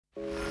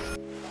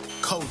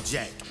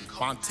Kojak,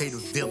 Vontae the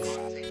Villain.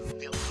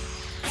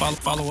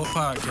 Follow up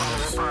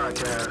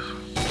podcast.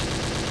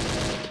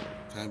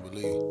 Can't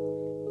believe.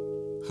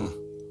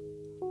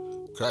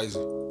 Crazy.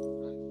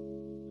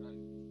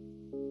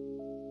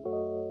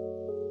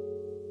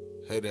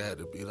 Hate it had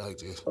to be like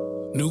this.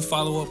 New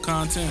follow up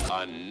content.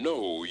 I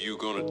know you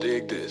gonna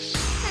dig this.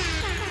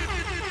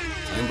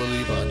 Can't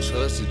believe I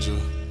trusted you.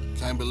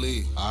 Can't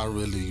believe I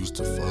really used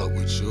to fuck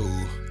with you.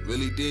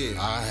 Really did.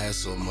 I had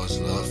so much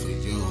love for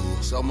you.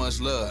 So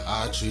much love.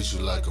 I treat you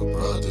like a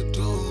brother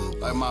do.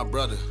 Like my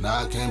brother.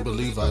 Now I can't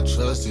believe I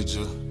trusted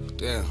you.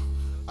 Damn.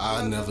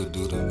 I never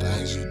do the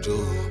things you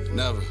do.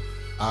 Never.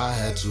 I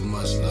had too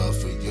much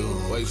love for you.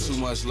 Way too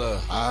much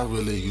love. I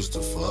really used to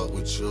fuck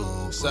with you.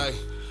 Say,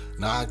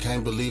 now I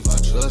can't believe I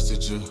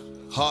trusted you.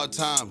 Hard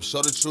time.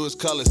 Show the truest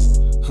colors.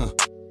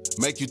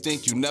 Make you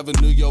think you never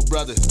knew your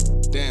brother.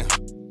 Damn.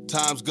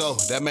 Times go.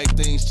 That make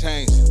things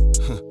change.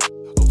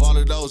 Of all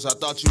of those, I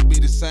thought you'd be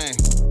the same.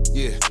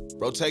 Yeah,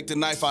 bro, take the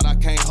knife out, I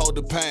can't hold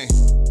the pain.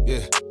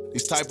 Yeah,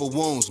 these type of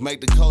wounds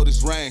make the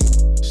coldest rain.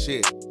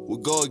 Shit, we'll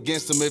go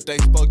against them if they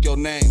spoke your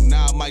name.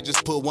 Now I might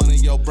just put one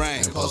in your brain.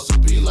 Ain't supposed to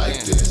be like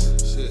this.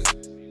 Shit.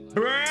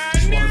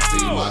 Just wanna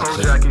feed my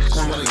clique, just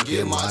wanna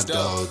get my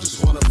dog,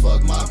 just wanna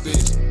fuck my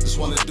bitch, just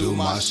wanna do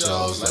my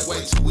shows. Like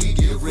wait till we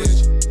get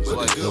rich,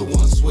 but the good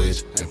ones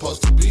switch. Ain't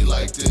supposed to be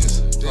like this.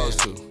 Supposed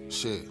to,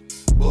 shit.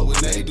 But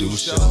when they do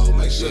show,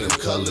 make sure them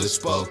colors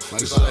spoke.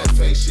 Cause all that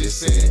fake shit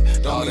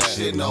said, don't mean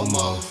shit no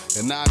more.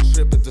 And now I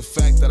trip at the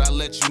fact that I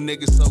let you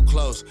niggas so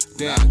close.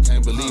 Damn, I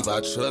can't believe I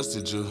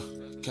trusted you.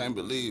 Can't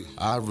believe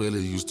I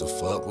really used to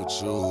fuck with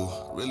you.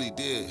 Really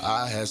did.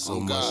 I had so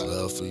much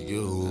love for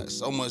you. Had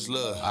so much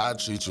love. I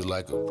treat you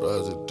like a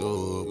brother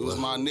do. You was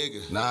my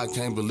nigga. Now I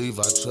can't believe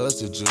I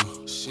trusted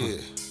you.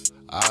 Shit.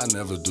 I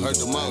never do the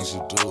things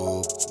you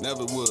do.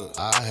 Never would.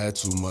 I had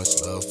too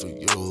much love for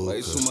you.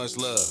 Way too much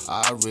love.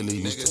 I really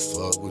used to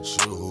fuck with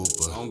you,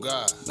 but on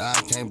God, now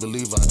I can't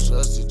believe I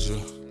trusted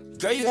you.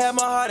 Girl, you had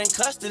my heart in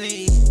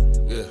custody.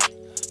 Yeah.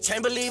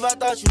 Can't believe I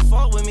thought you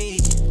fought with me.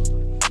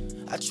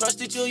 I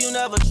trusted you, you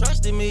never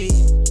trusted me.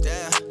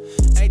 Damn.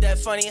 Ain't that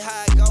funny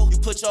how it go? You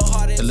put your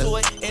heart into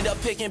it, end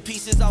up picking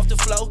pieces off the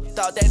floor.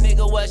 Thought that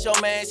nigga was your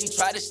man, he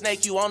tried to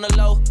snake you on the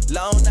low.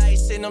 Long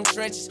nights in them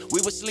trenches,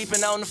 we was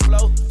sleeping on the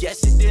floor.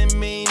 Guess it didn't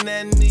mean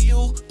nothing to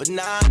you, but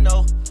now I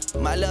know.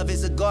 My love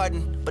is a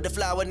garden, but the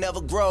flower never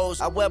grows.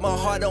 I wear my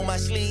heart on my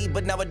sleeve,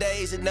 but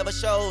nowadays it never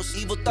shows.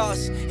 Evil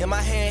thoughts in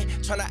my head,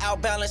 trying to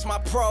outbalance my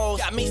pros.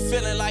 Got me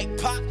feeling like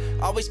Pac,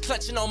 always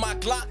clutching on my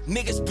Glock.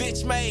 Niggas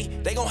bitch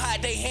made, they gon'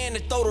 hide they hand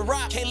and throw the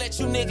rock. Can't let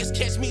you niggas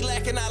catch me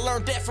lacking, I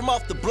learned that from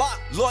off the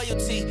block.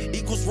 Loyalty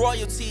equals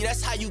royalty,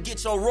 that's how you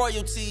get your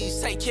royalties.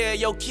 Take care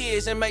of your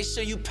kids and make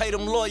sure you pay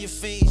them lawyer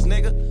fees,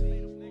 nigga.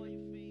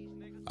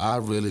 I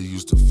really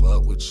used to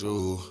fuck with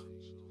you.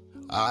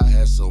 I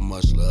had so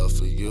much love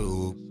for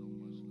you.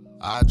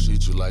 I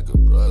treat you like a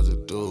brother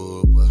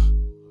do, but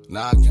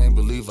now I can't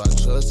believe I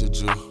trusted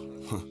you.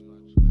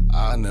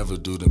 I never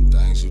do them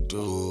things you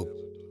do.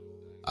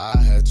 I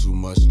had too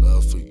much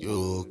love for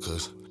you,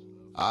 cause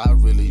I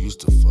really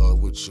used to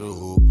fuck with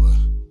you, but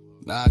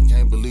now I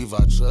can't believe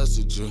I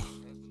trusted you.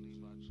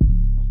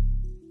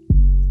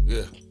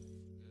 Yeah.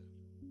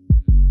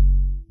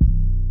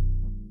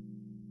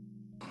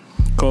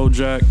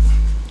 Kojak,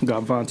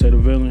 got Vontae the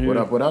Villain here. What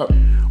up, what up?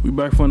 We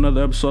back for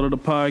another episode of the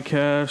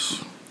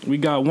podcast. We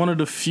got one of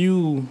the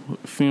few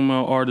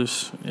female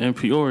artists in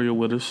Peoria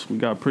with us. We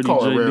got Pretty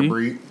Call JD. it rare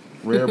breed.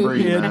 Rare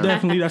breed. Yeah, man.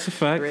 definitely, that's a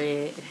fact.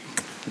 Red.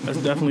 That's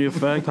definitely a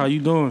fact. How you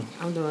doing?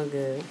 I'm doing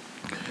good.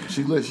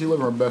 She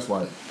living her best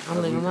life.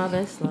 I'm living my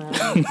best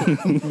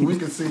life. We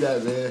can see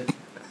that, man.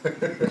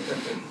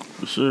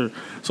 For sure.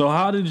 So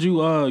how did you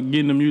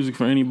get into music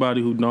for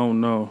anybody who don't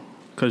know?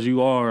 Because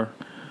you are...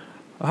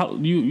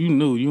 You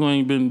knew. You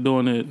ain't been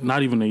doing it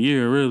not even a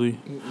year, really.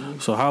 Mm-mm.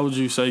 So how would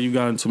you say you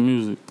got into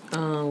music?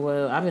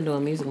 Well, I've been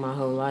doing music my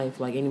whole life.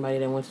 Like, anybody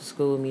that went to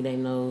school with me, they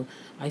know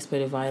I used to play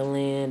the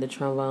violin, the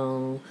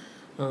trombone.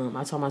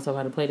 I taught myself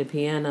how to play the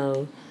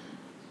piano.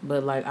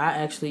 But, like, I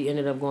actually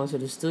ended up going to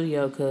the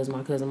studio because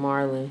my cousin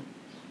Marlon,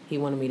 he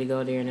wanted me to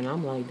go there. And then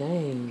I'm like,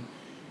 dang,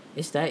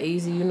 it's that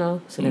easy, you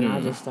know? So then I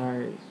just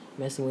started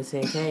messing with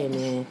 10K. And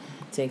then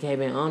 10K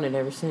been on it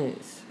ever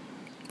since.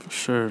 For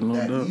sure, no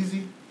that doubt.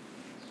 Easy?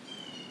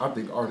 I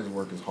think artist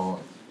work is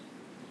hard.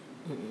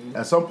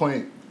 At some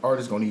point,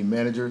 artists gonna need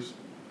managers.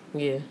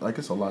 Yeah. Like,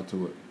 it's a lot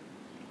to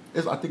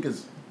it. I think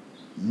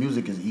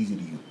music is easy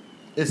to you.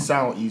 It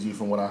sound easy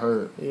from what I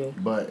heard. Yeah.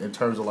 But in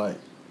terms of like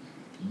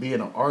being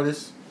an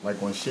artist,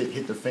 like when shit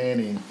hit the fan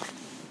and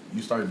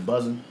you started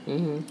buzzing,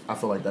 I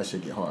feel like that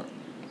shit get hard.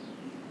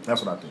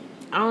 That's what I think.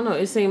 I don't know.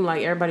 It seemed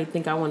like everybody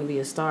think I want to be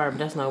a star, but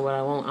that's not what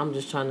I want. I'm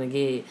just trying to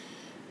get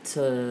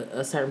to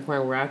a certain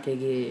point where I could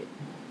get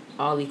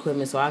all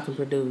equipment so I can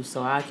produce,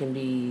 so I can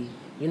be,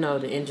 you know,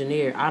 the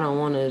engineer. I don't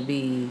want to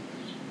be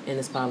in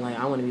the spotlight.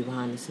 I want to be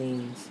behind the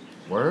scenes.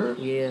 Word?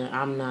 Yeah,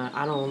 I'm not.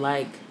 I don't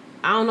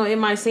know. It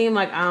might seem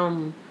like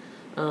I'm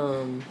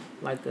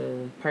like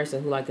a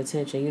person who like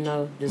attention, you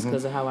know, just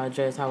because of how I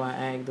dress, how I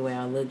act, the way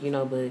I look, you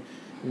know, but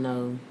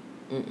no,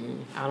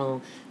 I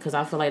don't, because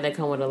I feel like that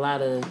come with a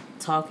lot of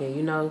talking,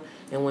 you know.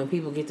 And when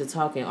people get to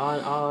talking,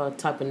 all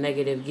type of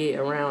negative get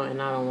around,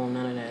 and I don't want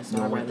none of that.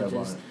 So I'd rather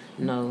just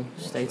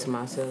stay to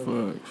myself.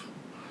 Facts.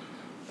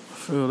 I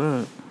feel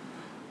that.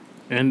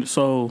 And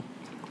so,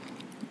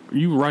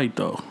 you right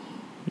though.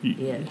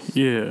 Yes.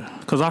 Yeah,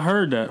 because I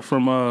heard that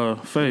from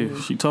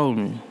Faith. She told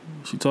me.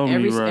 She told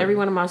me you right. Every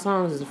one of my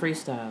songs is a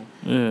freestyle.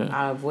 Yeah.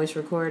 I voice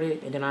record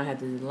it, and then I have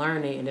to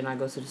learn it, and then I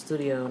go to the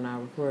studio and I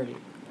record it.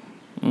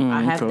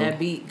 I have that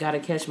beat got to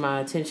catch my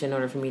attention in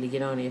order for me to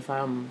get on it. If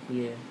I'm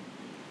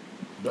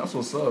That's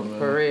what's up, man.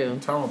 For real. You're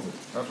talented.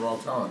 That's raw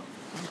talent.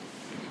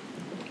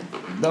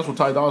 That's what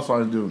Ty Dolla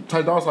 $ign do.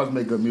 Ty Dolla $ign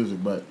make good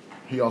music, but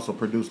he also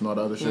produced and all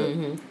the other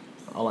shit.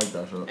 I like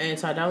that shit. And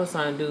Ty Dolla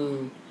 $ign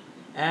do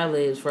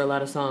ad-libs for a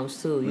lot of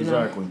songs too. You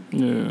exactly.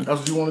 know? Yeah.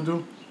 That's what you want to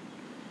do?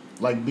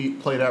 Like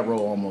play that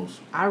role almost.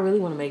 I really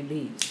want to make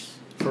beats.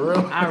 For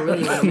real? I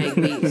really want to make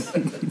beats.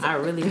 I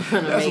really want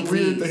to make beats. That's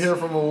weird to hear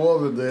from a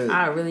woman that...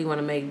 I really want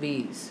to make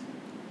beats.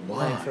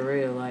 Why? Like, for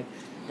real. Like,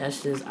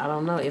 that's just... I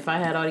don't know. If I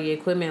had all the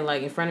equipment,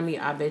 like, in front of me,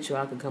 I bet you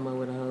I could come up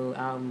with a whole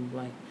album.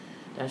 Like,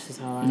 that's just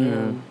how I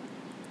am.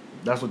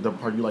 That's what the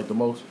part you like the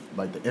most?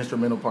 Like, the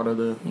instrumental part of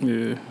the...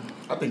 Yeah.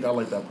 I think I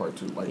like that part,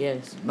 too. Like,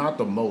 yes. Not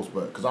the most,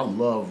 but... Because I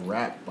love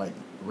rap, like,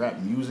 rap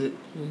music.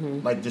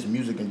 Like, just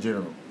music in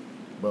general.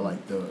 But,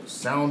 like, the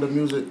sound of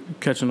music...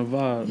 Catching the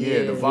vibe.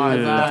 Yeah, the vibe.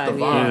 Yeah. That's the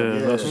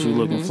vibe. Yeah, that's what you're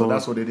looking for. So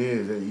that's what it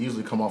is. It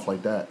usually come off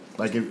like that.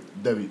 Like, if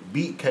the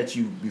beat catch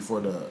you before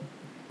the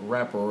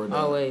rapper or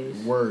the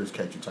words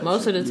catch you type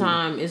Most shit. of the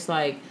time, it's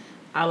like...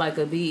 I like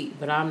a beat,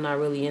 but I'm not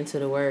really into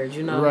the words,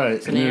 you know?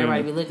 Right. So then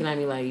everybody be looking at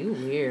me like, you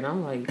weird.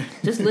 I'm like,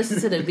 just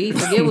listen to the beat.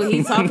 Forget what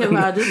he's talking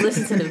about. Just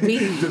listen to the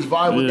beat. Just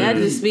vibe with that the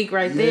beat. just speak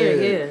right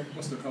there, yeah.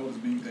 What's the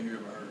coldest beat you think you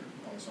ever heard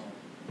on a song?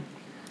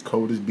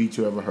 Coldest beat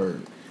you ever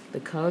heard? The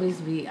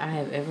coldest beat I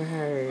have ever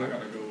heard. I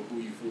gotta go with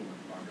Who You Fooling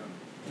by Gunna.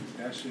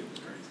 That shit was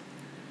crazy.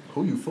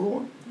 Who You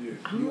Fooling? Yeah.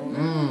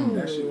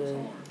 That shit was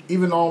hard.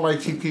 Even on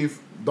like Chief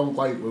Keef, Don't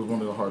Like was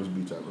one of the hardest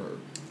beats I ever heard.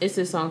 It's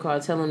this song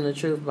called Tell 'Em the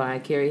Truth by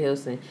Carrie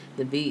Hilson.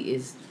 The beat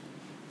is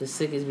the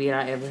sickest beat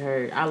I ever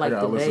heard. I like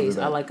the bass.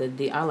 I like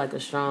a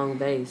strong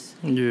bass.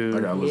 Yeah. I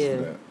gotta listen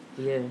to that.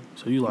 Yeah.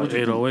 So you like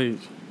 808s?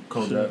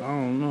 Kodak. I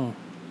don't know.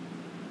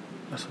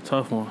 That's a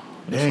tough one.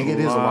 Dang, it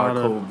is a lot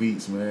of cold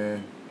beats,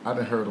 man. I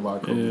done heard a lot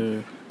of cold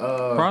beats.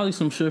 Probably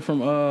some shit from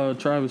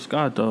Travis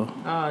Scott though.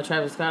 Oh,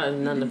 Travis Scott is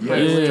none to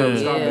play with.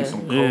 Travis Scott makes some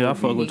cold Yeah, I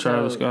fuck with beats.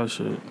 Travis Scott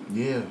shit.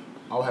 Yeah,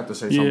 I would have to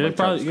say something. Yeah, like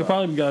Travis it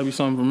probably gotta be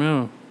something from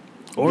him.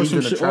 Or Beats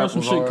in some the shit. Or Trap some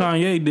was shit hard.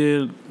 Kanye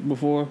did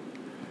before.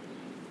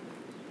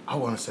 I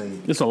want to say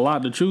It's a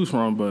lot to choose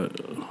from,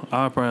 but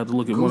I probably have to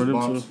look at one of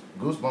them too.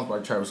 Goosebumps by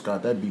Travis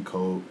Scott. That'd be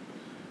cold.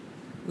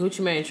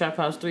 Gucci Mane Trap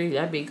House 3,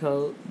 that'd be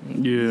cold.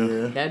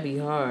 Yeah. That'd be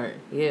hard.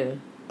 Yeah.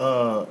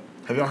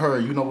 Have y'all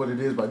heard You Know What It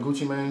Is by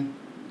Gucci Mane?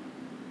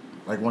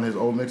 Like one of his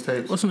old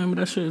mixtapes. What's the name of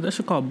that shit? That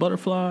shit called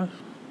Butterflies.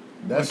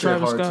 That shit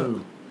Travis hard Scott.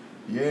 too.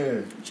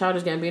 Yeah.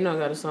 Childish Gambino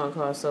got a song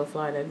called So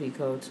Fly, that'd be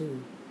cold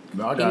too.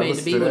 No, I He gotta made the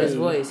listen beat to with that. his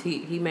voice.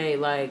 He made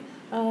like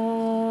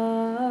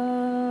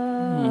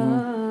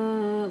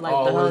like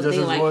Oh, the whole was it just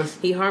thing. his Like voice?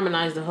 he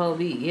harmonized the whole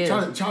beat.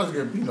 Yeah. Childish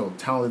Gambino,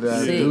 talented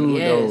ass Sick, dude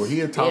yes. though.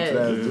 He a talented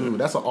ass dude.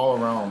 That's an all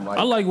around like.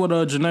 I like what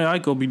Janae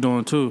Aiko be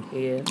doing too.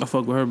 Yeah. I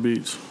fuck with her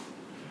beats.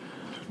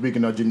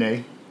 Speaking of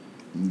Janae,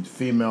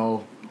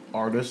 female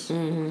artist.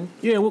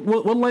 Yeah,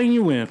 what lane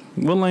you in?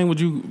 What lane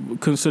would you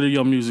consider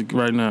your music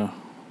right now?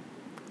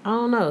 I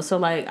don't know. So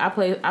like I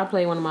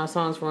play one of my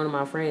songs for one of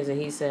my friends,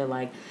 and he said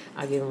like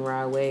I give him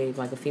ride wave,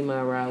 like a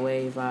female ride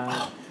wave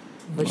vibe.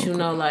 But you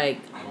know, like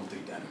I don't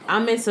think that.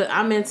 I'm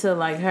into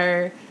like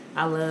her.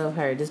 I love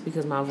her just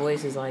because my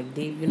voice is like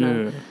deep, you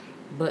know. Yeah.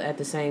 But at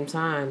the same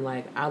time,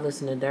 like I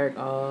listen to Dirk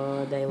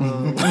all day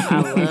long.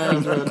 I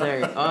love Lil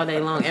Durk all day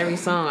long. Every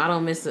song, I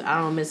don't miss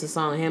a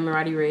song. Him and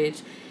Roddy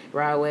Ricch,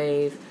 Ride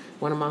Wave.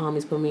 One of my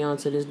homies put me on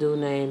to this dude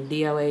named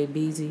DOA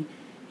Beezy.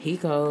 He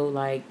cold,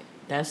 like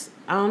that's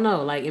I don't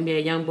know, like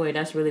NBA YoungBoy.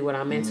 That's really what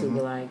I'm into.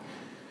 But like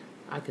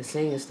I could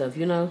sing and stuff,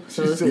 you know.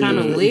 So it's kind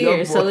of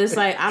weird. So it's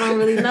like I don't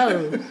really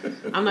know.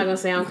 I'm not gonna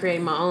say I'm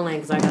creating my own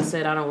lane because, like I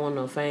said, I don't want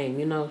no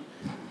fame, you know.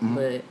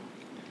 But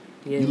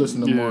yeah, You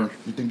listen to more.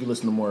 You think you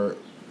listen to more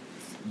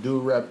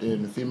dude rap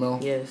than female?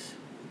 yes.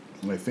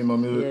 Like female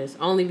music? Yes,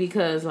 only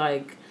because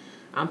like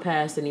I'm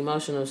past an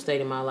emotional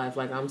state in my life.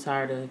 Like I'm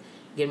tired of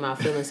getting my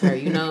feelings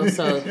hurt, you know.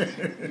 So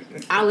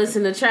I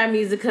listen to trap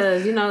music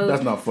because you know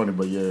That's not funny,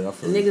 but yeah, I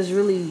feel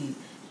you.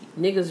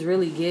 niggas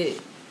really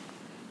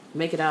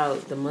make it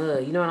out the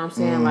mud. You know what I'm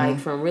saying? Like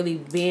from really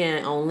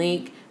being on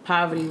link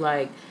poverty,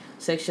 like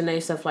Section 8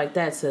 stuff like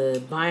that,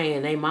 to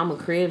buying they mama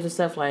cribs and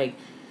stuff like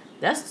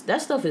that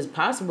stuff is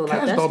possible.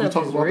 Like Cash that Doll be stuff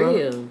talking is about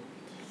real. that.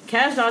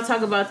 Cash Doll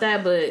talk about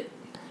that, but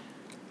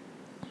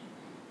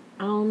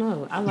I don't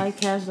know. I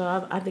like Cash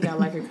Doll. I think I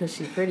like her because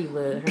she's pretty,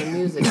 but her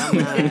music, I'm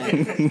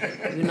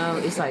not. You know,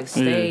 it's like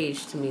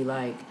staged to me,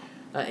 like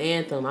an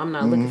anthem. I'm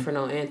not looking for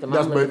no anthem.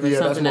 I'm looking for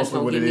something that's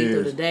gonna get me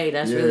through the day.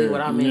 That's really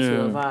what I'm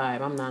into, a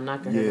vibe. I'm not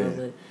knocking her,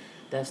 but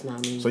that's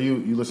not me. So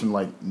you listen to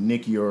like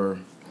Nicki or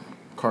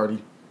Cardi?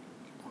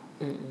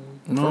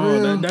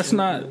 No, that's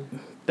not.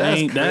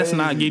 That's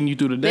not getting you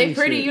through the day. They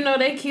pretty, shit. you know,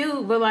 they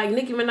cute, but like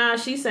Nicki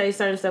Minaj, she say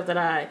certain stuff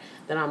that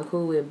I'm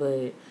cool with,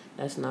 but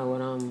that's not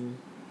what I'm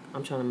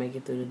trying to make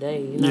it through the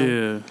day, you know?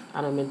 Yeah.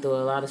 I done been through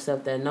a lot of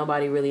stuff that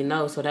nobody really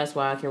knows, so that's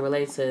why I can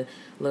relate to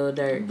Lil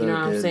Durk. You know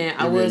what I'm saying?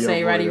 I would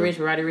say Roddy Ricch,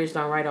 but Roddy Ricch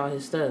don't write all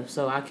his stuff,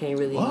 so I can't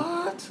really.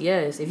 What?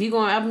 Yes, if you go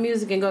on Apple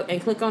Music and go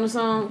and click on the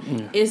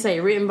song, it say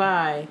written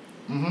by.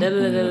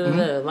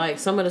 Like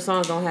some of the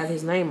songs don't have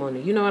his name on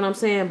it. You know what I'm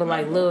saying? But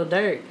like Lil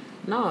Durk,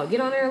 no, get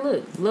on there and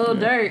look. Lil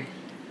Durk.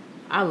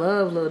 I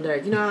love Lil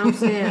Durk. You know what I'm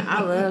saying?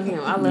 I love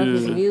him. I love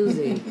his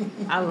music.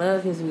 I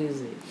love his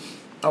music.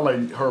 I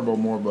like Herbo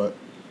more, but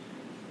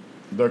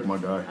Durk my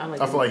guy.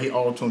 I feel like he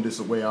auto-tuned this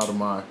way out of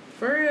my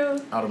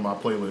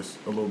playlist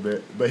a little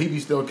bit. But he be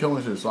still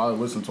killing shit, so I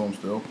listen to him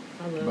still.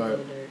 I love Lil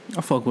Durk.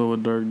 I fuck with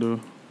what Durk do.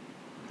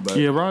 But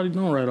Yeah, Roddy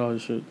don't write all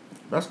this shit.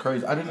 that's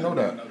crazy. I didn't know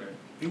that.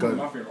 He was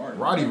my favorite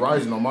artist. Roddy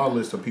rising on my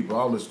list of people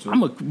I listen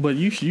to. But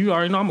you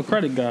already know I'm a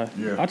credit guy.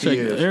 Yeah, I check he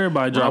is.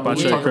 everybody drop. I When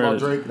we check talk about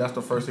credits. Drake, that's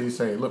the first thing he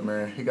say. Look,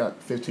 man, he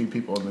got 15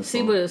 people on this See,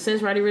 song. but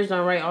since Roddy Ricch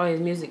don't write all his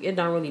music, it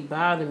don't really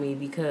bother me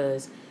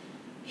because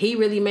he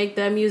really make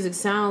that music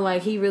sound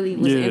like he really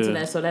was into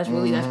that. So that's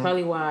really that's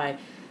probably why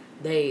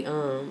they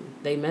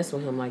mess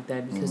with him like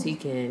that because he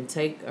can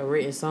take a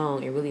written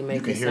song and really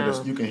make it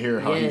sound. You can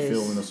hear how he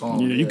feel in the song.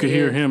 Yeah, you can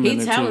hear him in it too.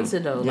 He's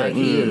talented though. Yeah, like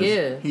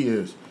he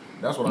is.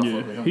 That's what I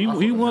fuck with him.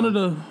 He one of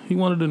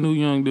the new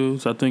young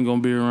dudes I think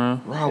gonna be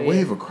around. Rod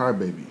Wave a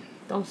crybaby.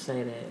 Don't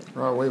say that.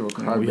 Rod Wave a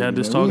crybaby. We had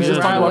this man. talk We just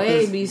yesterday. talked Rod about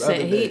this Wave be the other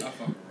saying day.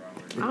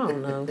 I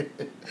don't know.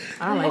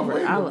 I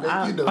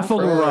like I fuck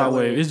with Rod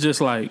Wave. It's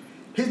just like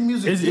his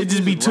music. it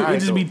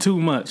just be too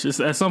much. It's,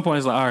 at some point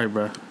it's like, all right,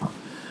 bro,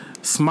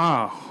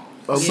 smile.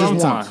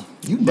 Sometimes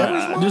you never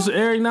smile? just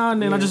every now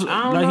and then. I just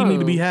like he need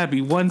to be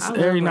happy once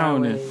every now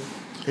and then.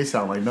 He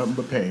sound like nothing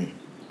but pain.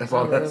 That's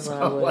all that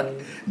sound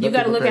like. You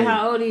got to look at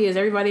how old he is.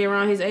 Everybody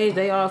around his age,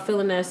 they all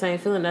feeling that same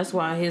feeling. That's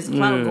why his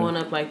clout going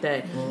up like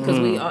that. Because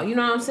we all, you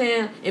know what I'm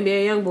saying?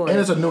 NBA Youngboy. And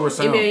it's a newer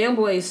sound. NBA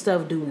Youngboy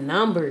stuff do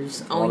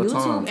numbers on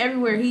YouTube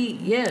everywhere. He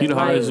the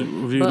highest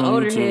reviewed but on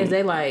older YouTube. heads,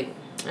 they like.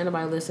 Ain't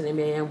nobody listen to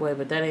NBA Youngboy,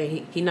 but that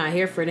ain't he not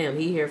here for them.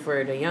 He here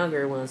for the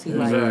younger ones. He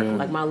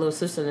like my little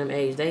sister them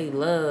age. They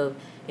love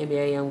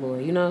NBA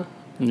Youngboy. You know?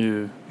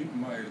 Yeah. People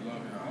my age love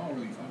him. I don't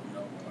really fuck with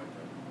Youngboy like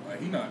that.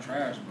 Like he not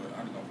trash, but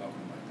I just don't fuck with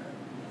him like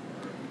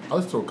that. I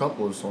listened to a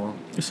couple of songs.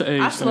 It's an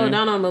age I slowed thing.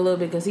 down on him a little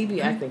bit because he be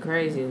acting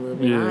crazy a little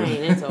bit. I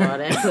ain't into all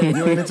that.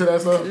 You ain't into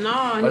that stuff?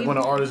 No, like when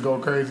the artists go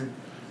crazy.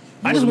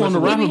 I just want to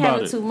rap be about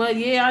having it. too much.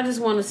 Yeah, I just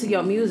want to see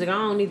your music. I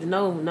don't need to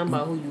know nothing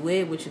about who you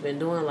with, what you been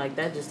doing. Like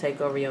that just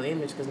take over your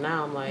image. Because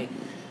now I'm like,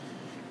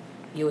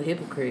 you a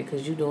hypocrite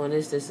because you doing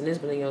this, and this,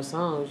 but in your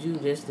songs you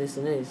this,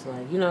 and this.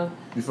 Like you know.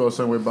 You feel the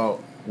same way about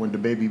when the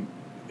baby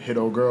hit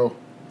old girl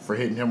for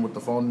hitting him with the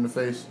phone in the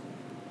face?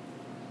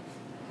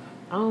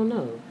 I don't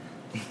know.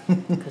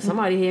 Cause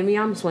somebody hit me,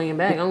 I'm swinging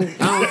back. I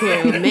don't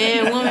care,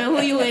 man, woman,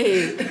 who you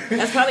with.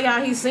 That's probably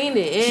how he seen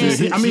it.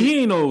 And he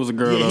didn't know it was a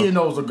girl. Yeah, though. he didn't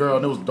know it was a girl,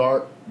 and it was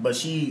dark. But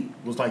she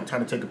was like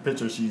trying to take a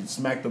picture. She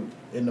smacked him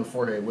in the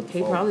forehead with the he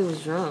phone. probably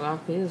was drunk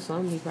off pills,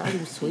 something. He probably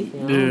was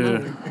tweaking. I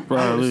don't know.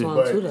 Probably.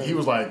 But he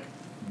was like,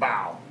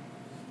 "Bow."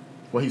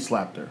 Well, he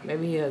slapped her.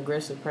 Maybe he an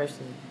aggressive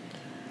person.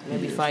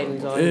 Maybe fighting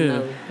is all he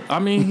knows. I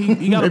mean,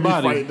 he got a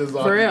body.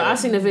 For real, I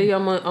seen a video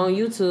on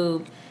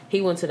YouTube. He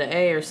went to the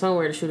A or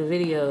somewhere to shoot a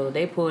video.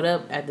 They pulled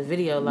up at the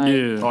video like,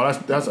 oh,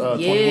 that's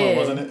 21,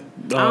 wasn't it?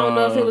 I don't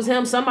know if it was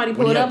him. Somebody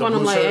pulled up on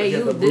him like, hey,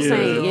 you, this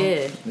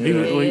ain't,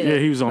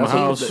 He was on the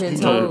house.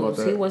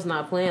 He was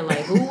not playing.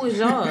 Like, who was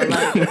y'all?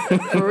 Like,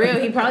 for real,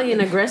 he probably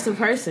an aggressive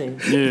person.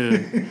 Yeah,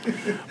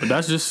 but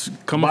that's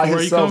just coming from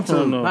where you come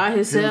from, though. By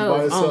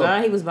himself. Oh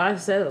God, he was by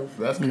himself.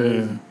 That's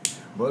crazy.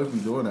 But if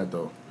we doing that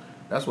though,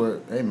 that's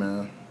what. Hey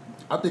man,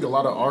 I think a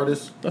lot of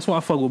artists. That's why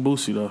I fuck with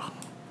Boosie though.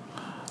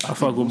 I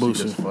fuck with Boosie.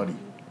 That's funny.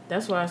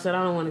 That's why I said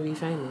I don't want to be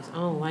famous. I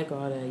don't like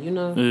all that, you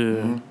know?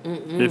 Yeah.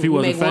 If he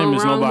wasn't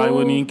famous, nobody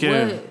wouldn't even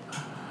care.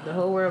 What? The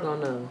whole world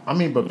gonna know. I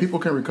mean, but people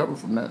can recover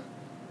from that.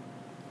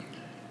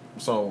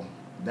 So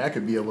that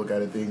could be a look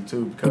at it thing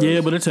too. Because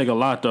yeah, but it take a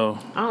lot though.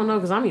 I don't know,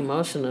 because I'm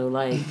emotional,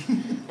 like,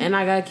 and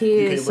I got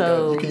kids,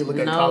 so you can't look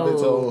at no,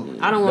 comments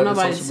on I don't want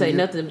nobody to say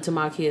media. nothing to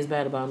my kids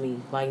bad about me,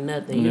 like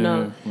nothing, you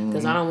know,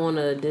 because I don't want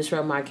to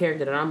disrupt my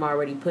character that I'm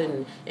already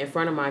putting in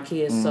front of my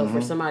kids. So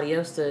for somebody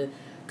else to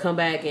come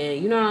back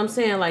and, you know what I'm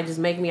saying, like, just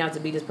make me out to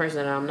be this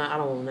person that I'm not. I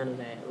don't want none of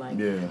that. Like,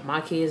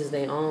 my kids is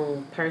their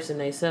own person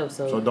themselves,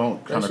 so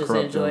don't let's just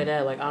enjoy them.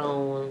 that. Like, I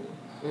don't want.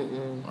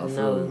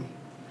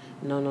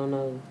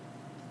 No.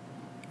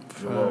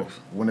 Well,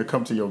 when it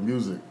comes to your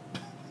music,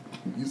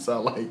 you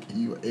sound like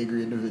you an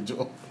angry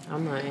individual.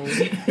 I'm not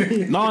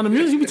angry. No, in the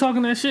music you be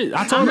talking that shit.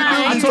 I told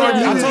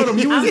him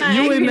you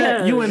in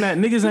that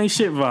niggas ain't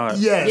shit vibe.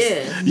 Yes.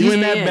 Yeah. You in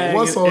that bag.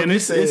 What song and you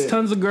it's said?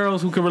 tons of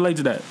girls who can relate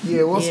to that.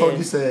 Yeah, what song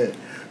you said?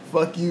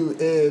 Fuck you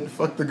and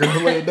fuck the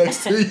girl laying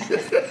next to you.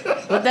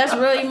 But that's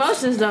real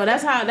emotions though.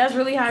 That's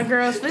really how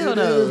girls feel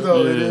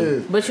though. It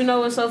is. But you know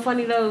what's so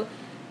funny though?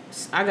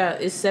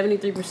 it's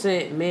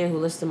 73% men who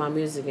listen to my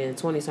music and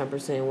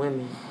 20-some%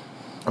 women.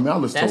 I mean, I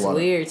listen to a lot. That's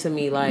weird to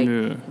me, like,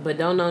 but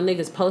don't know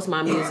niggas post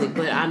my music,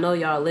 but I know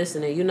y'all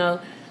listening, you know?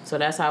 So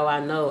that's how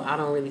I know I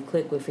don't really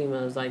click with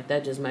females. Like,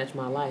 that just matched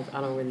my life. I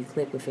don't really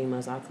click with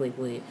females. I click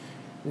with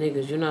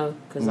niggas, you know?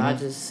 Because I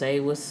just say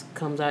what's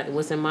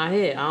in my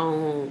head. I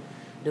don't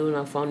do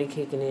no phony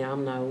kicking in.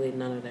 I'm not with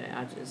none of that.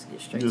 I just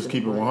get straight to the point. You just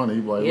keep it 100.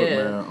 You be like, look, man,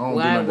 I don't do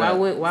none of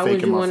that. Why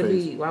would you want to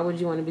be? Why would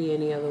you want to be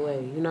any other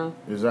way? You know?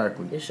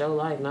 Exactly. It's your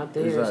life, not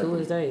theirs. Exactly. Who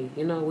is they?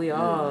 You know, we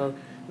all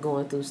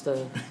going through stuff.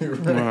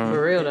 Right.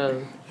 For real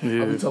though.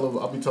 Yeah.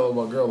 I'll be telling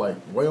my girl, like,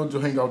 why don't you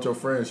hang out with your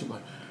friends? She's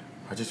like,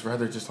 I just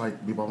rather just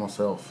like be by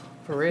myself.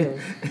 For real.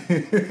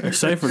 It's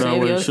safer that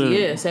way.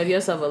 Yeah, save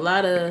yourself a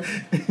lot of.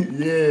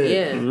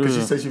 Yeah. Because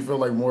she said she feel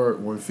like more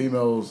when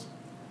females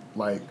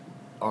like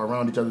are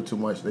around each other too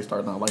much, they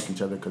start not liking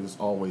each other because it's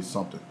always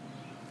something,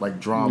 like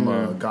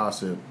drama,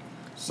 gossip,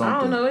 something. I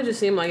don't know. It just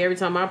seemed like every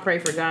time I pray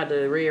for God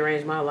to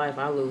rearrange my life,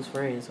 I lose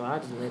friends. So I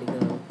just let it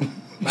go.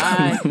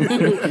 Bye.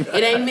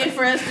 It ain't meant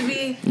for us to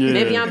be. Yeah.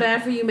 Maybe I'm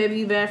bad for you. Maybe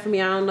you bad for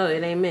me. I don't know.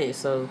 It ain't meant.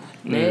 So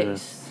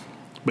next.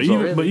 But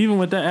even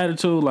with that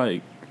attitude,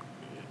 like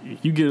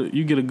you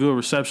get a good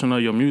reception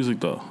of your music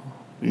though.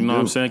 You know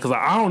what I'm saying? Because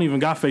I don't even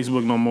got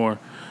Facebook no more.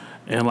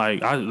 And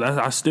like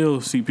I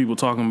still see people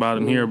talking about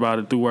it and hear about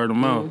it through word of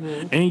mouth,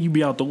 and you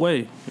be out the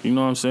way. You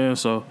know what I'm saying?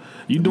 So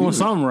you doing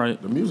something right.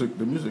 The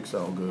music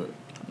sound good.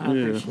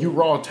 Yeah, you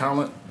raw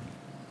talent,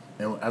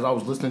 and as I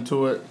was listening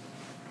to it,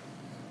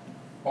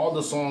 all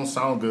the songs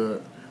sound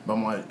good. But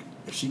I'm like,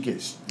 if she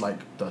gets like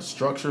the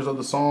structures of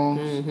the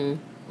songs,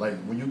 like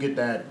when you get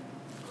that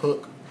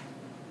hook.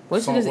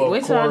 Wait till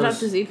I drop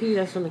this EP.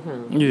 That's gonna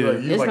come. Yeah,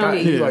 it's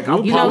gonna be. Like,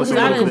 you know, because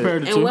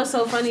and what's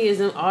so funny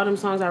is all them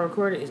songs I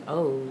recorded is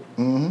old.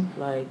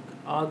 Like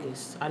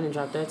August, I didn't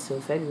drop that till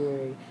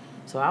February.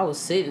 So I was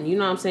sitting, you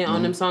know what I'm saying,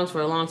 on them songs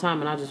for a long time,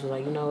 and I just was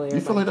like, you know what? You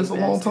feel like that's a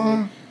long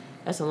time?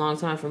 That's a long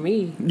time for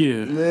me. Yeah.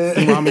 You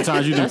know how many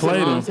times you done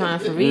played them? That's a long time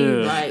for me.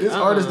 Yeah. Like, there's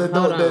artists that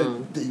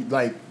don't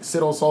like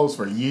sit on songs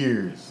for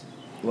years.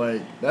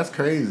 Like that's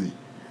crazy.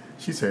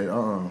 She said,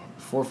 4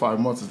 or 5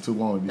 months is too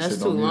long to be That's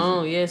sitting on music. That's too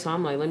long, yeah. So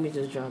I'm like, let me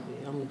just drop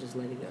it. I'm gonna just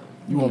let it go.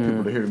 You want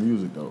people to hear the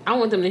music though. I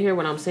want them to hear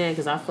what I'm saying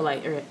because I feel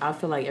like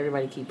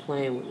everybody keep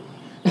playing with me.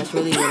 That's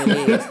really what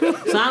it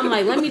is. So I'm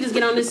like, let me just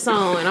get on this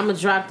song and I'm gonna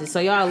drop this so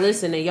y'all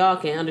listen and y'all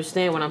can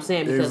understand what I'm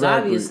saying because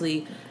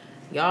obviously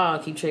y'all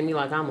keep treating me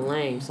like I'm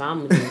lame. So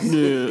I'm gonna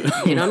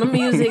just get on the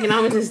music and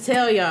I'm gonna just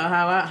tell y'all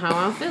how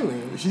I'm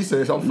feeling. She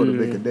says I'm for the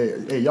big of day.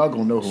 Hey, y'all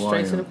gonna know who I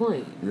am. Straight to the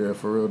point. Yeah,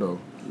 for real though.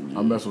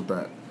 I mess with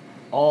that.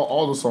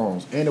 All the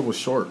songs, and it was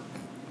short.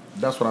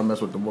 That's what I mess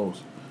with the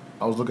most.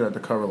 I was looking at the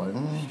cover like,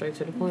 straight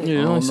to the point.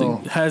 Yeah, I don't know.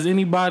 Has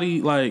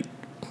anybody like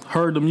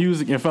heard the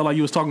music and felt like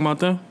you was talking about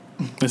them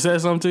and said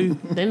something to you?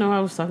 They know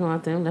I was talking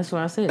about them. That's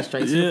why I said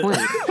straight to the point.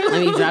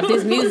 Let me drop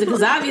this music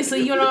because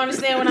obviously you don't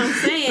understand what I'm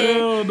saying.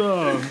 Hell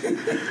no.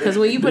 Because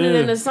when you put it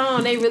in the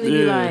song, they really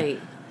be like.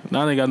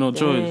 Now they got no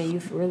choice. Man,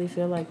 you really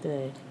feel like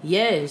that?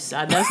 Yes,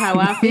 that's how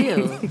I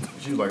feel.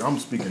 She's like, I'm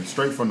speaking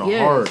straight from the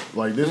heart.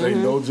 Like this ain't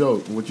no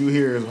joke. What you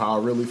hear is how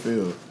I really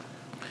feel.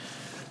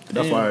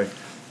 That's why.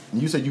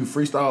 You said you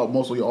freestyle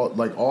mostly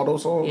all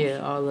those songs. Yeah,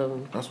 all of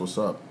them. That's what's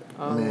up,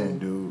 man,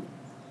 dude.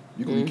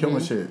 You gonna be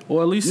killing shit.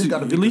 Well, at least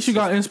you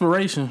got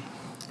inspiration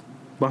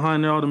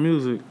behind all the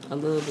music. A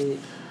little bit.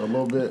 A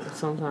little bit.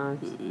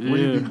 Sometimes.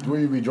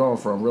 Where you be drawing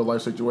from? Real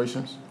life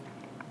situations.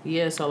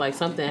 Yeah, so like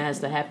something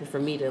has to happen for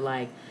me to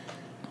like.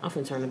 I'm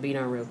finna turn the beat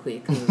on real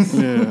quick because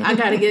I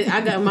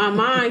got my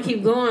mind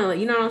keep going. Like,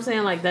 you know what I'm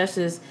saying? Like that's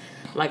just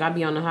like I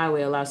be on the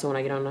highway a lot. So when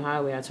I get on the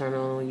highway, I turn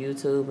on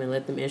YouTube and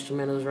let them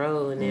instrumentals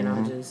roll, and then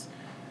I just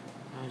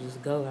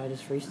go. I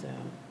just freestyle.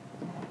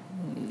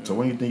 So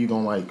when you think you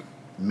gonna like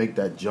make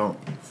that jump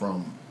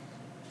from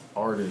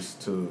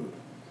artist to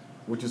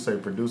what you say,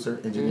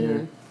 producer,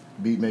 engineer,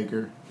 beat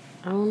maker?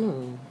 I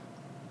don't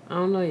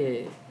know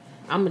yet.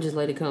 I'm going to just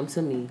let it come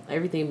to me.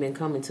 Everything been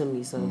coming to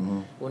me. So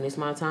when it's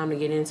my time to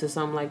get into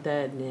something like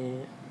that,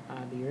 then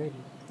I'll be ready.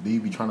 Do you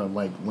be trying to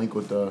like link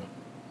with the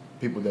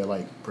people that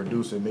like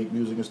produce and make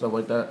music and stuff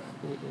like that?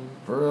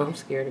 For real? I'm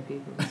scared of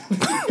people.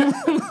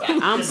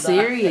 I'm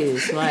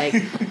serious. Like,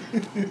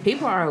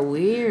 people are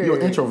weird. You're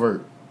an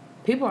introvert.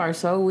 People are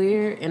so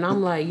weird. And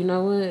I'm like, you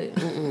know what?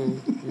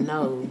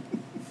 No.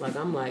 Like,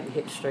 I'm like,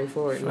 hit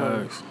straightforward.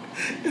 No.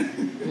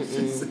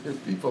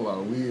 People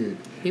are weird.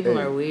 People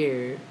are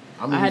weird.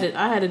 I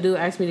had a dude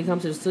ask me to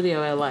come to the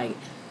studio at like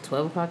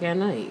 12 o'clock at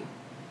night.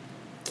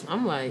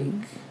 I'm like,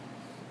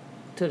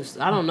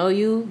 I don't know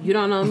you. You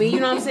don't know me. You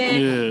know what I'm saying?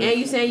 Yeah. And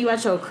you saying you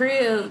at your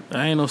crib.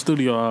 I ain't no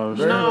studio hours.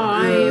 No,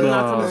 I ain't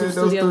not coming to the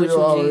studio with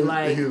you, G.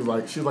 Like, he was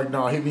like, she was like,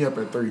 no, hit me up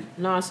at 3.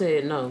 No, I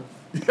said no.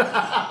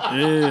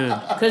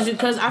 Yeah.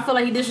 Because I feel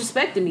like he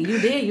disrespected me. You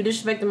did. You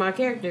disrespected my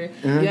character.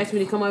 You asked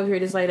me to come over here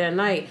this late at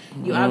night.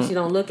 You obviously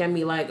don't look at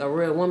me like a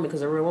real woman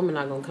because a real woman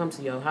not going to come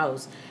to your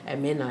house at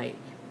midnight.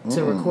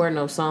 to record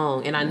no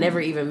song, and I never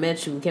even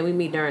met you. Can we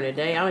meet during the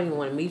day? I don't even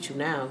want to meet you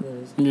now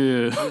because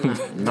Yeah.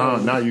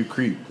 Now you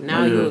creep.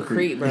 now you a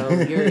creep, bro.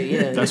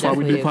 That's why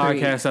we do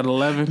podcasts at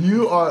 11.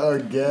 You are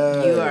a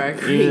guy. You are a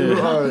creep.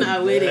 Yeah. I'm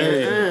not with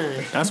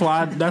it. That's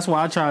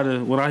why I try to,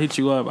 when I hit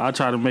you up, I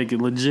try to make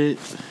it legit.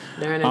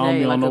 During the I don't day,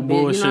 be like on no a big, you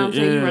know what I'm bullshit.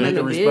 saying? You Yeah. running Make a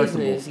it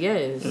respectable. business,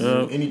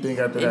 yes. Anything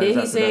after that. And then is he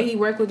after said that. he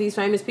worked with these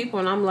famous people,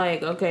 and I'm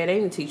like, okay, they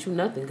didn't teach you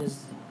nothing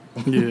because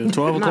Yeah, 12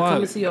 I'm not coming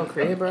o'clock. to your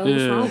crib, bro. Yeah.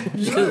 What's wrong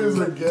with He is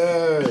you? a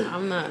guy.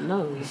 I'm not,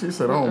 no. She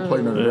said, I don't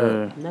play none of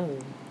that. Yeah. No.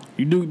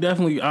 You do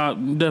definitely,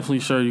 I'm definitely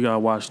sure you gotta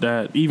watch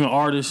that. Even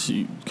artists,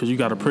 because you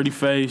got a pretty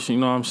face, you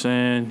know what I'm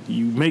saying?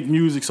 You make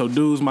music, so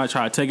dudes might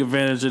try to take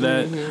advantage of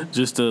that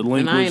just to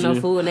link And I with ain't you.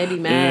 no fool, and they be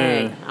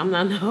mad. Yeah. I'm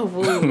not no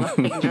fool.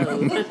 Like,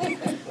 no.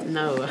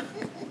 No.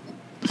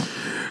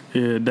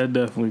 Yeah, that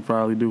definitely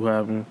probably do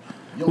happen.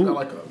 You don't got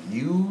like a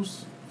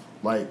muse?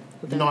 Like,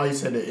 you know how you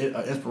said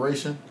the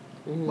inspiration?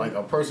 Mm-hmm. Like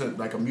a person,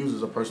 like a muse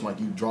is a person like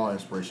you draw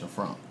inspiration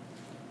from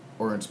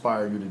or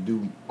inspire you to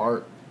do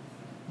art.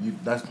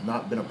 That's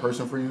not been a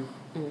person for you?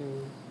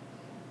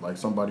 Like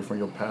somebody from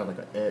your past, like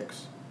an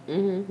ex?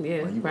 Mm-hmm.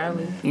 Yeah, Like, you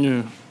probably. like,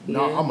 Yeah.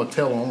 No, Yeah. I'm gonna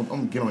tell him. I'm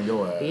gonna get on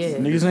your ass. Yeah.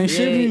 Niggas ain't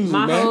shit music,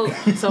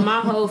 man. So my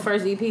whole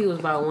first EP was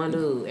about one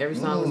dude. Every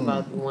song was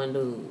about one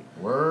dude.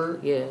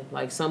 Word? Yeah,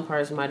 like some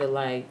parts might have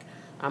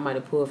I might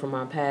have pulled from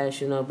my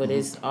past, you know, but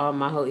it's all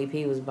my whole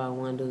EP was about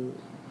one dude.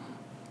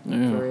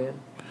 Yeah. For real.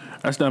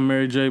 That's that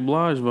Mary J.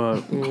 Blige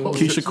vibe.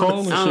 Keisha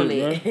Cole and Own shit,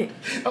 it. right?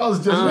 I was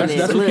just Own That's it.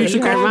 what Look, Keisha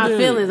you hurt Cole my did.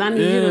 feelings. I need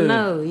you Yeah. to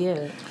know.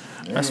 Yeah.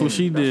 That's what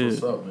she did.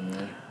 That's what's up,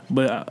 man.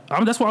 But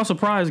that's why I'm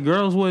surprised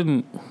girls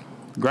wouldn't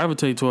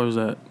gravitate towards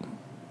that.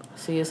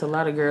 See, it's a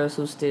lot of girls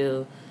who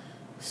still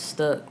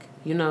stuck,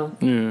 you know?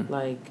 Yeah.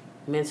 Like,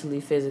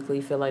 mentally, physically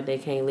feel like they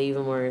can't leave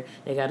him or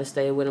they got to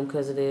stay with him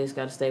because of this,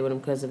 got to stay with him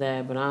because of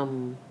that. But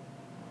I'm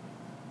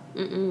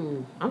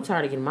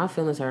tired of getting my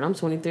feelings hurt. I'm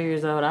 23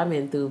 years old. I've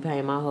been through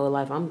pain my whole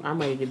life. I'm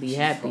ready to be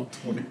happy.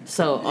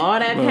 So all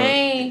that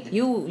pain,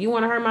 you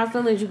want to hurt my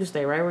feelings, you can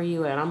stay right where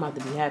you at. I'm about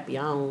to be happy.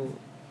 I don't.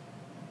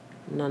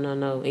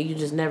 No. And you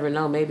just never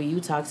know. Maybe you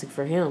toxic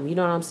for him. You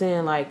know what I'm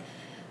saying? Like,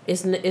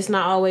 it's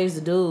not always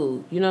the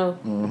dude. You know,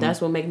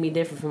 that's what make me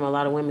different from a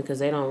lot of women because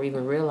they don't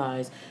even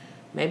realize.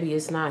 Maybe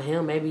it's not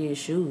him. Maybe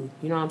it's you.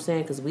 You know what I'm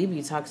saying? Because we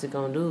be toxic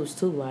on dudes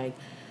too. Like,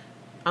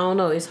 I don't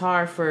know. It's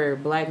hard for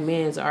black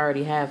men to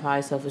already have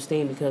high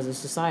self-esteem because of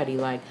society.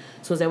 Like,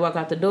 as soon as they walk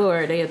out the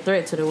door, they a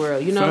threat to the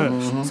world. You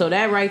know. So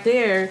that right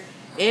there,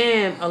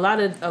 and a lot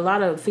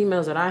of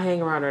females that I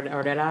hang around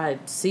or that I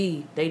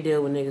see, they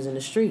deal with niggas in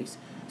the streets.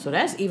 So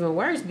that's even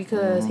worse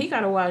because he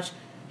gotta watch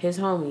his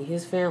homie,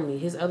 his family,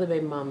 his other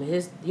baby mama,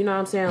 you know what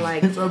I'm saying?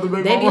 Like, His other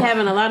baby they be mama.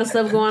 having a lot of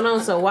stuff going on,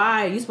 so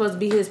why? You supposed to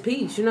be his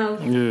peace, you know?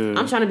 Yeah.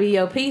 I'm trying to be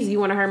your peace. You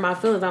want to hurt my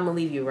feelings, I'm going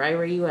to leave you right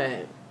where you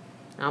at.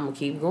 I'm going to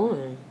keep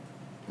going.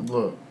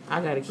 Look, I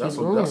got to keep that's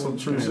going. some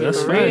true shit.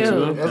 That's For facts,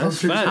 real. man. That's That's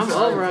some true facts. shit.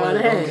 I'm over I all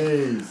ain't playing that. no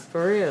games.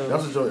 For real.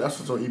 That's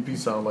what your EP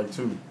sounded like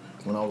too.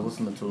 When I was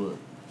listening to it,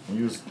 when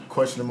you was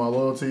questioning my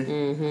loyalty,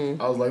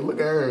 I was like, look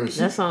at her.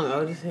 That song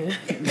old as hell.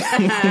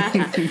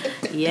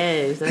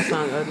 Yes, that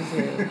song old as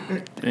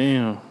hell.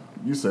 Damn.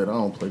 You said I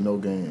don't play no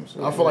games.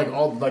 I feel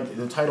like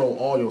the title of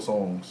all your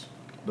songs,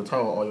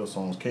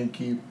 Can't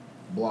Keep,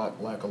 Block,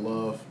 Lack of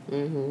Love. Yeah,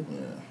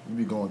 you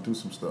be going through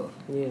some stuff.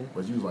 Yeah.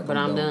 But you was like, But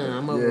I'm done. with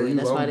I'm that. over Yeah, it. you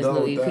That's was, why I'm this done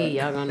new with EP, that.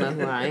 y'all gonna know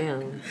who I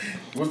am.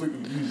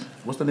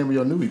 What's the name of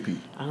your new EP?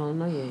 I don't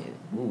know yet.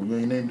 Ooh, you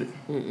ain't named it?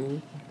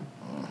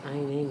 I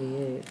ain't named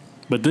it yet.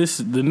 But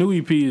the new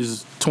EP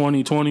is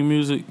 2020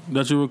 music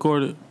that you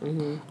recorded?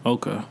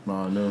 Okay. No,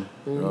 I know.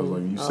 I was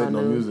like, you sitting no.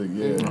 on music,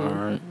 yeah. All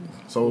right.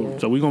 So,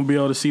 So we going to be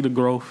able to see the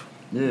growth.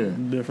 yeah.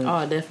 Different.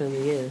 Oh,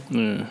 definitely, yeah.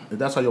 Yeah. If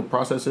that's how your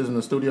process is in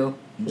the studio,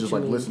 you just you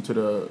like mean? listen to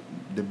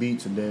the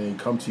beats and then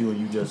they come to you and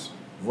you just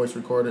voice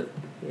record it.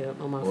 Yep,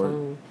 on my Or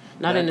phone.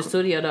 Not in the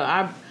studio though.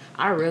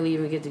 I rarely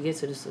even get to the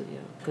studio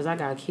because I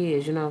got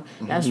kids. You know,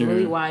 that's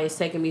really why it's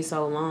taking me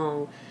so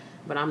long.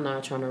 But I'm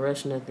not trying to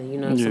rush nothing. You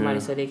know, if somebody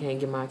said they can't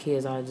get my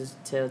kids, I'll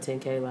just tell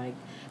 10K like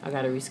I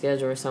got to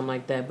reschedule or something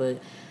like that. But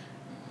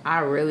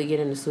I rarely get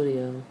in the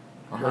studio.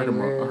 I heard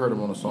him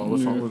on a song. What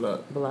song was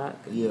that? Block.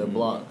 Yeah,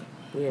 Block.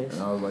 Yes.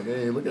 And I was like,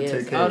 hey, look at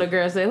Yes. 10K. All the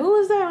girls say, "Who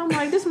is that?" I'm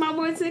like, "This my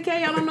boy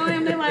 10K. Y'all don't know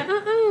him." They're like,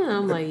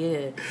 I'm like,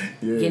 yeah.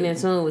 Yeah. Getting in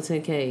tune with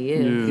 10K.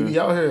 Yeah. He be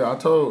out here. I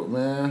told,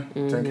 man,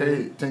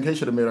 10K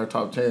should have made our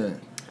top 10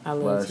 I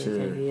love last 10K.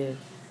 year. Yeah.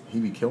 He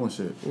be killing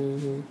shit.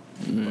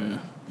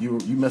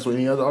 You mess with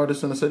any other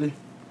artists in the city?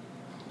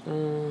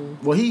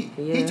 Well, he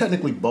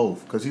technically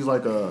both because he's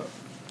like a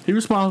He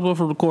responsible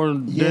for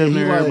recording damn he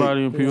near like,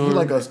 everybody in he Peoria.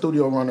 like a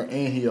studio runner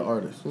and he an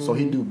artist, so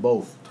he do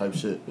both type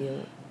shit. Yeah.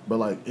 But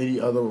like any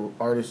other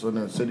artists in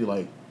the city,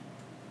 like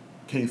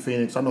King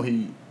Phoenix, I know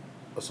he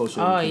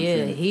associated. Oh with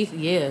King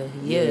yeah,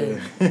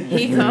 Phoenix.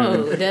 he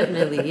cold,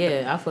 definitely.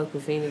 Yeah, I fuck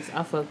with Phoenix.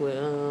 I fuck with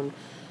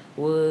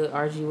Wood,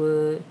 RG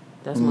Wood.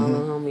 That's my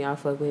little homie. I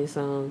fuck with his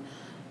song.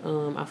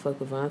 I fuck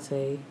with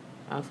Vontae.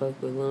 I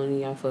fuck with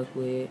Looney. I fuck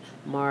with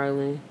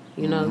Marlon.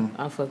 You know,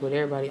 I fuck with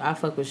everybody. I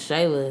fuck with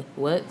Shayla.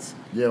 What?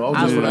 Yeah, I was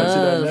just going to ask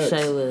you that next.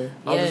 Shayla.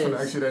 I was just going to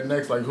ask you that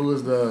next. Like, who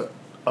is the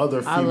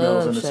other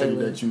females in the city Shayla.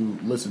 that you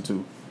listen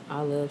to? I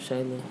love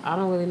Shayla. I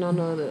don't really know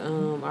no other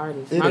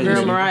artists. It My ain't girl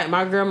easy.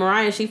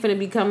 Mariah, she finna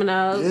be coming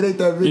out. It ain't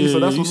that video, so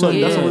that's what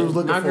that's what we was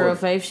looking My for. girl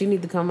Faith, she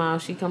need to come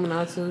out. She coming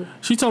out too.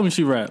 She told me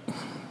she rap.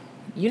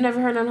 You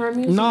never heard on her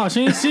music? No,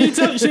 she ain't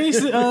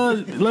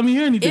let me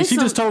hear anything. She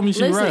just told me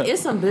she rap.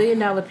 It's some $1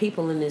 billion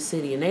people in this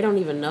city, and they don't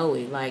even know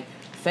it. Like,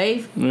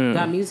 Faith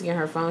got music in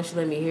her phone. She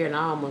let me hear it, and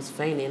I almost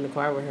fainted in the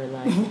car with her.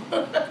 Like,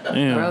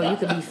 bro, you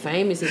could be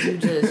famous if you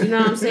just, you know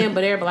what I'm saying?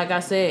 But everybody, like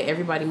I said,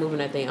 everybody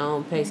moving at their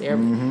own pace.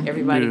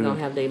 Everybody gonna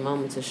have their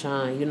moment to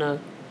shine, you know?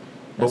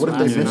 That's But what if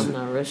why they miss I'm it?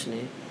 not rushing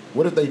it.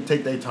 What if they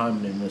take their time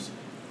and they miss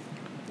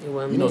it? It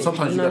wasn't You know, me,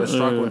 sometimes you know?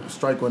 gotta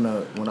strike when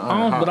the But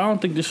iron I hot.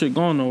 don't think this shit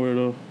going nowhere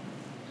though.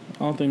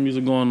 I don't think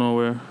music going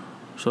nowhere.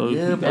 So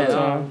Yeah, you got but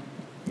time.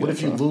 what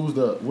if you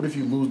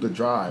lose the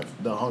drive,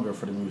 the hunger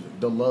for the music,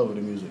 the love of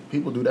the music?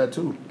 People do that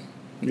too.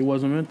 It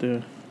wasn't meant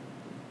there.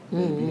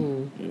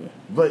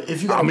 But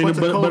if you got I mean, a bunch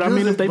of cold but I mean,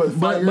 music, if they but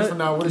 5 years from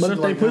now, what is but she if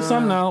like, they put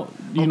something out,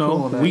 you I'm know,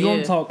 cool on that. we gonna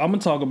Yeah. talk. I'm gonna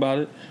talk about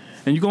it,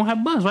 and you gonna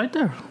have buzz right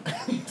there.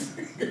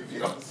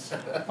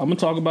 I'm gonna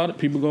talk about it.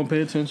 People gonna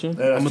pay attention. Yeah,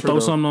 that's I'm gonna true, throw though.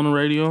 something on the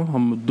radio.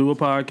 I'm gonna do a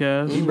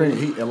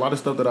podcast. A lot of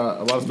stuff that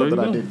I There you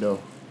go. did though,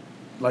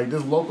 like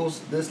this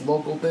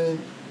local thing,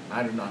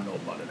 I did not know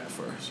about it at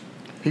first.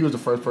 He was the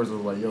first person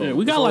who was like, "Yo, Yeah,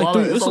 we got it's a like lot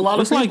three, of- it's, a lot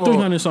of it's like people.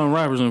 300 some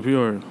rappers in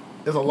Peoria.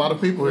 There's a lot of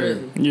people here.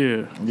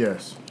 Yeah,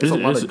 Yes, it's a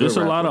lot of good it's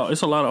a lot rappers. of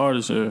it's a lot of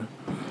artists here.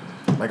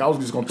 Like I was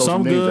just gonna throw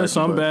Some names at good, you,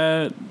 some but-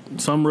 bad,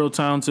 some real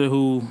talented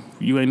who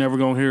you ain't never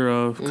gonna hear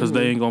of because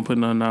they ain't gonna put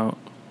nothing out.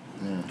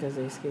 Because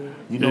they scared.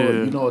 You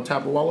know a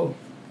Tapawalo?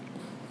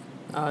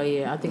 Oh,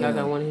 yeah. I think I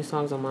got one of his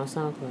songs on my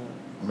SoundCloud.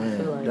 Man,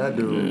 feel like that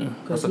dude.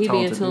 Because That's a he be in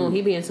talented tune. dude.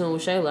 He be in tune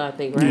with Shayla, I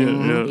think, right?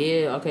 Yeah,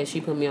 Yeah, okay.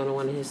 She put me on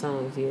one of his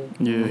songs, yeah.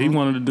 Yeah, he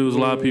one of the dudes a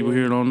lot of people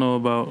here don't know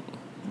about.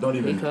 Don't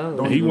even. Because-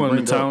 Don't He even one of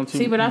bring the up- talented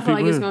See, but I feel like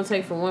people it's here. going to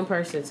take for one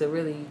person to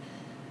really,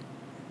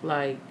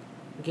 like,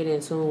 get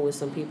in tune with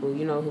some people,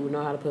 you know, who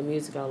know how to put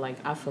music out. Like,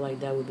 I feel like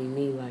that would be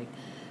me.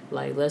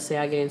 Like let's say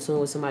I get in tune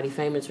with somebody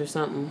famous or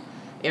something.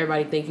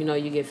 Everybody think, you know,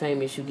 you get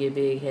famous, you get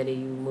big-headed,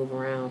 you move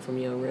around from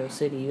your real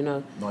city, you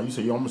know. No, you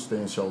say you almost stay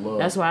and show love.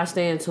 That's why I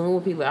stay in tune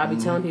with people. I be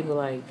telling people,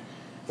 like,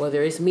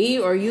 whether it's me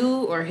or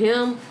you or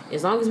him,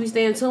 as long as we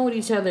stay in tune with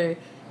each other,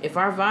 if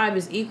our vibe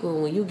is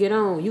equal, when you get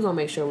on, you going to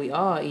make sure we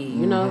all eat,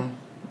 you know?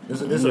 It's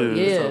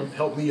a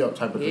help me up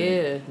type of thing.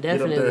 Yeah, Get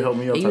definitely. up there, help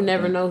me up And you type of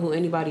never thing. know who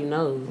anybody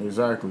knows.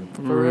 Exactly.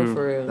 For real,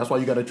 for real. That's why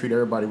you got to treat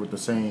everybody with the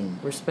same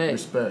Respect.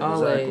 Respect.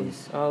 Always,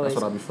 Exactly. always.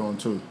 That's what I be feeling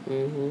too.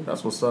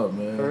 That's what's up,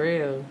 man. For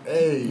real.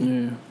 Hey,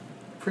 Yeah.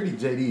 Pretty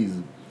JD's.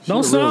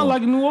 Don't sound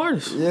like a new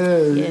artist. Yeah.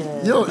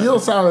 Yeah. You don't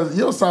sound as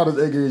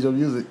angry as your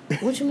music.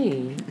 What you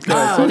mean?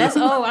 Oh, that's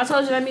old. I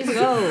told you that music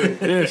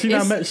old. Yeah,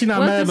 she not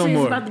mad no It's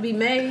more. about to be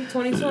May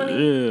 2020.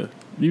 Yeah,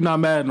 you not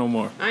mad no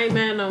more. I ain't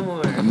mad no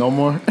more. No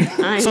more.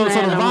 I ain't So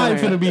mad the no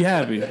vibe more. finna be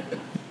happy.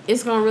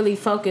 It's gonna really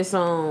focus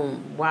on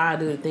why I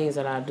do the things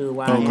that I do,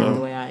 why I Okay. am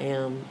the way I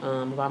am,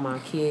 about my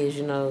kids,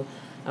 you know,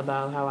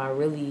 about how I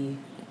really,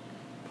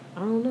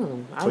 I don't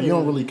know. So you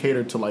don't really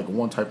cater to like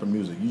one type of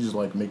music. You just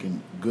like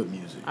making good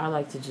music. I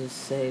like to just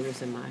say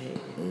what's in my head.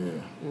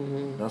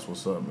 Yeah. That's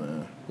what's up,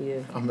 man. Yeah.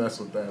 I mess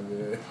with that,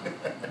 man.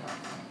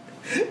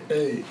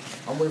 Hey,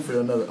 I'm waiting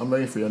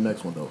for your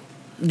next one though.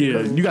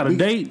 Yeah, you got a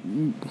date?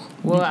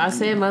 Well, I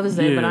said Mother's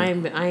Day, but Yeah.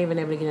 I ain't been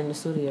able to get in the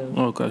studio.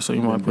 Okay, so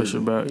you might push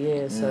it back.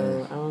 Yeah,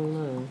 so I don't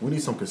know. We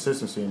need some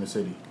consistency in the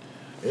city.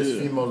 It's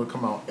females that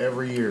come out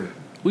every year.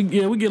 We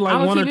get like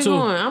I'm one gonna or keep it two.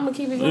 going. I'm gonna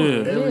keep it going.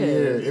 Yeah. Every Yeah.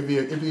 year.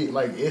 It'd be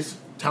like it's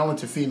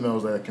talented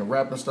females that can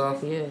rap and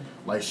stuff. Yeah.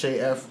 Like Shay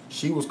F,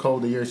 she was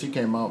cold the year she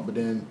came out, but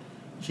then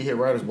she hit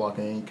writer's block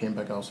and ain't came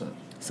back out since.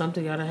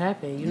 Something gotta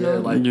happen, you Yeah, know.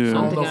 like Yeah. I don't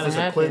Something know if gotta it's a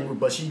happen. click,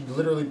 but she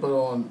literally put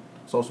on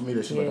social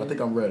media. She's like, Yeah. I think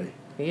I'm ready.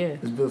 Yeah.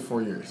 It's been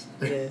 4 years.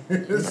 Yeah.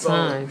 It's So-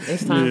 time.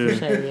 It's time Yeah. for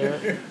Shay,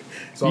 yeah.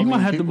 So, I You mean, might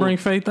have to people- bring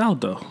Faith out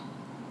though.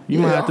 You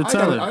Yeah, might have to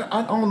tell her.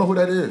 I don't know who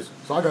that is,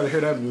 so I gotta hear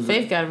that music.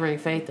 Faith gotta bring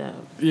Faith out.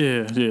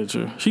 Yeah,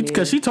 true.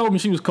 Because she told me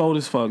she was cold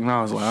as fuck, and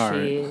I was like, all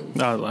right.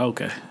 Shit. I was like,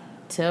 okay.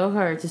 Tell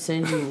her to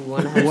send you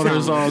one of her One of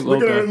her songs. songs.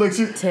 Look at her. Okay. Look,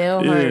 she.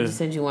 Tell her Yeah. to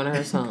send you one of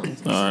her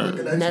songs. All right. Look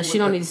at that. Now, she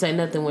don't need to say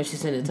nothing when she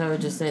send it. Tell her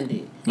just send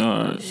it. All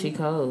right. She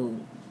cold.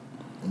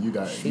 And you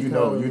got. She You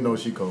cold. know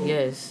she cold.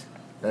 Yes.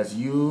 That's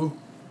you,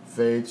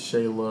 Faith,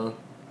 Shayla.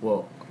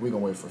 Well, we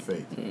gonna wait for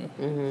Faith.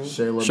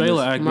 Shayla. Shayla Miss-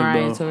 acting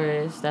Mariah though.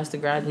 Torres. That's the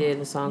girl I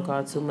did the song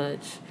called Too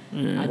Much.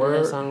 Yeah. I did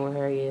Word. that song with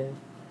her, yeah.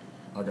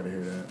 I gotta hear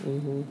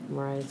that.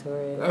 Mariah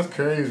Torres. That's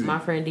crazy. My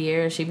friend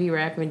De'Ara, she be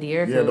rapping.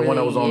 De'Ara Yeah, the one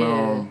that really, was on.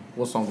 yeah.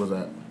 What song was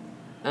that?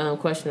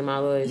 Questioning My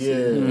Loyalty.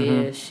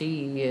 Yeah.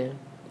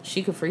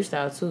 She could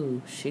freestyle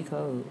too. She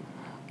cold.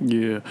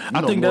 Yeah.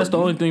 I know think that's the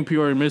more, only thing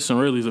Peoria missing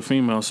really is a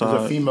female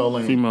side. female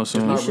lane. Female It's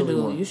song. not really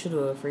one. You should do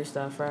a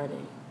freestyle Friday.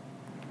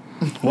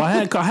 Well, I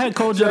had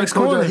Kojak's He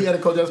Corner. had a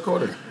Kojak's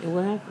Corner. And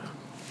what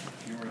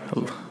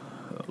happened?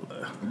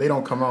 They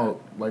don't come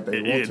out like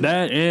they want to.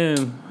 That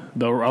and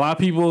a lot of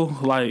people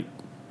like.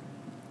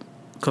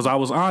 Cause I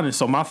was honest,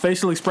 so my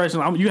facial expression.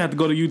 You have to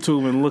go to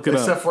YouTube and look it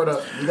Except up. for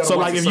the. You gotta So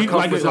watch like the if you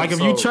circumference like if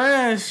you episode.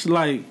 trash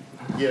like.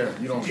 Yeah,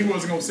 you don't. He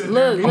wasn't gonna sit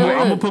Look, there. look.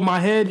 I'm gonna put my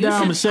head You down.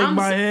 I'm gonna should- shake I'm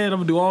my s- head. I'm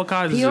gonna do all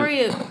kinds of shit.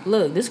 Peoria,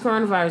 look, this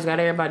coronavirus got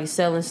everybody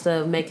selling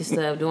stuff, making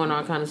stuff, doing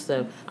all kind of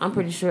stuff. I'm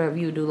pretty sure if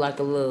you do like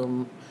a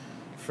little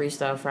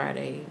Freestyle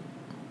Friday,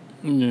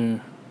 Yeah.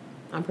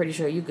 I'm pretty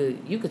sure you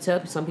could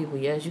tell some people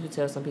yes, you could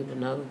tell some people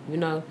no. You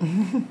know,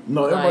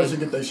 No, everybody Like- should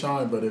get their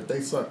shine, but if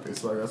they suck, they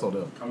suck. That's all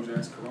them.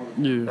 Kojak's Corona.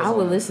 Yeah. I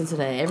would listen to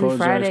that every Kojak's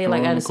Friday.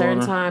 Like at a certain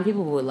Corner. time,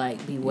 people would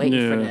like be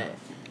waiting for Yeah. that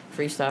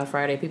Freestyle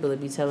Friday. People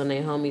would be telling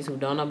their homies who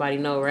don't nobody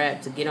know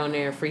rap to get on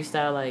there and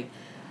freestyle. Like,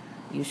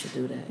 you should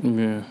do that.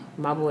 Yeah.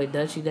 My boy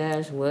Dutchy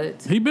Dash,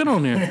 what? He been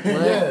on there. What?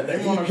 Yeah,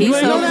 they want He's You so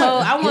ain't know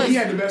cold. that? I want. He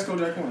had the best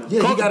Kojak corner.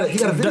 Yeah, he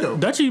got a video.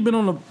 Dutchy been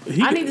on the.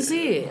 He, I need to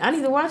see it. I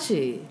need to watch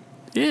it.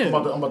 Yeah. I'm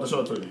about to show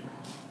it to you.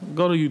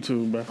 Go to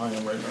YouTube, bro. I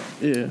am right now.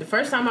 Yeah. The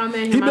first time I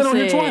met him, He been I on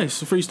here said,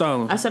 twice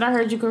freestyling. I said, I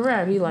heard you could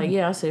rap. He like,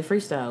 yeah. I said,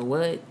 freestyle.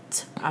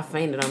 What? I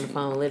fainted on the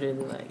phone,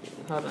 literally.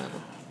 Like, hold on.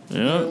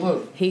 Yeah, Yeah.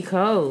 look, He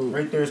cold.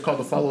 right there. It's called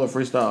the Follow Up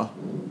Freestyle.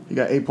 He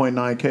got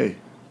 8.9K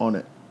on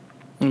it.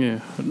 Yeah.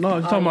 No,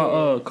 you're talking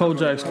about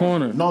Kojak's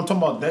Corner. No, I'm talking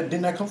about that.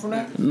 Didn't that come from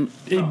that?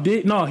 It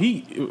did. No, he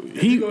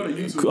go to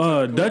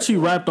YouTube, Dutchy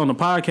rapped on the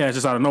podcast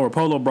just out of nowhere.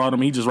 Polo brought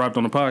him. He just rapped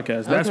on the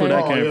podcast. That's Okay. where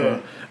that Oh, came yeah.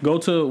 from. Go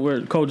to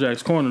where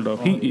Kojak's Corner though.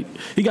 He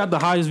got the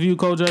highest view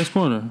Kojak's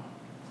Corner.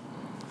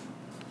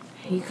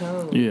 He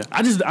cold. Yeah.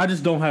 I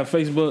just don't have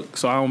Facebook,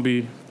 so I don't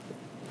be.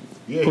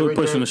 Yeah, Pushing he right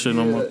there. the shit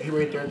no more. He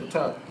right there at the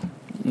top.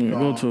 Yeah,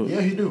 go to it.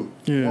 Yeah, he do.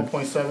 Yeah.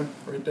 1.7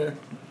 right there.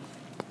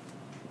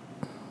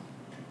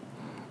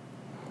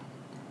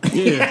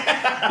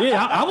 Yeah.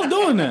 Yeah, I was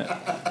doing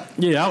that.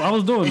 Yeah, I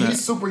was doing And that.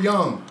 he's super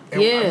young.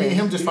 And Yeah. I mean,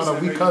 him just found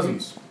out we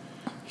cousins.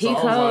 He So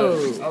I cold.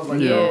 was like,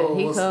 Yeah. yo,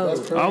 He that's cold.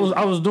 crazy.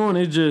 I was doing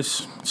it.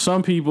 Just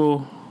some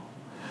people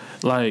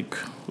like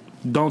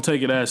don't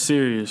take it as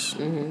serious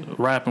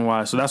rapping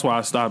wise, so that's why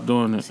I stopped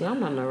doing it. See, I'm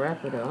not no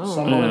rapper though. I don't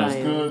Some know of what them I was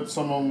am. good,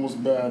 some of them was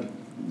bad.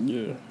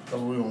 Yeah. That's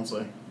what we gonna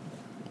say.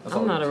 That's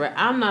I'm all not it a is.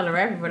 I'm not a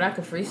rapper, but I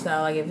could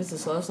freestyle. Like if it's a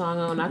slow song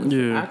on, I could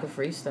Yeah. I could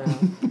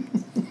freestyle.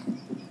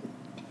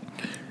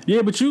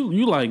 Yeah, but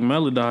you like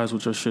melodize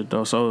with your shit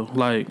though. So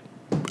like,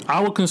 I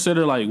would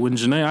consider like when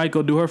Janae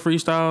Aiko do her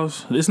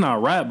freestyles, it's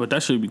not rap, but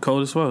that should be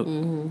cold as fuck.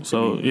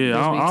 So yeah,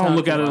 Just be I don't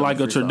look at it talking like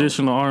a about freestyle.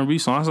 traditional R&B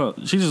song.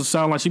 She just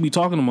sound like she be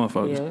talking to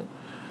motherfuckers. Yeah,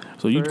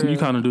 So you For real.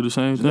 kind of do the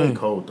same Janae thing.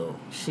 cold though.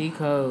 she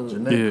cold.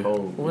 Janae Yeah.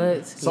 cold.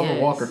 What? Summer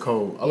Yes. Walker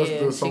cold. I listened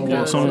Yeah, to she Summer cold.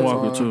 Walker. Summer all the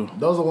Walker, time. too.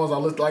 Those are the ones I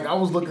listened. Like I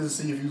was looking to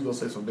see if you was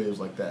gonna say some names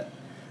like that,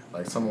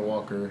 like Summer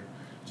Walker,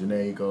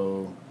 Janae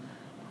Go.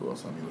 Who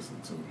else I be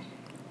listening to?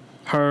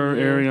 Her,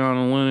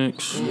 Ariana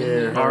Lennox, Yeah,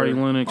 her, Ari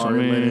Lennox. Ari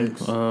I mean,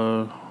 Lennox.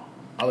 uh,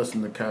 I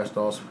listen to Cash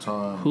Doll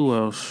sometimes. who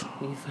else?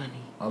 You funny.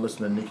 I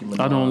listen to Nicki Minaj.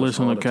 I don't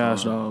listen all to the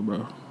Cash time. Doll,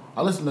 bro.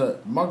 I listen to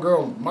my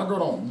girl. My girl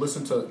don't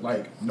listen to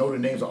like know the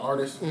names of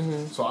artists,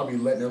 so I be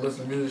letting her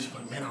listen to music. She's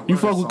like, man, I You love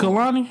fuck this with song."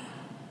 Kalani?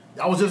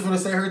 I was just gonna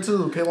say her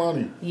too,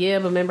 Kehlani. Yeah,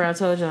 but remember I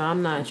told you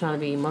I'm not trying to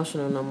be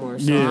emotional no more.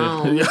 So Yeah.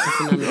 I don't listen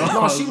to none of that.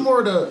 No, she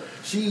more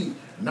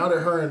now that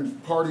her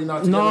and Party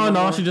not together.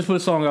 No, more. she just put a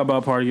song out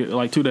about Party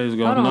like 2 days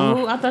ago. Hold on, No,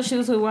 who? I thought she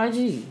was with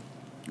YG.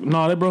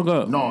 no, they broke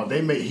up. No,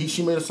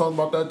 she made a song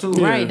about that too.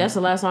 Yeah. Right, that's the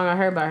last song I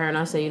heard about her, and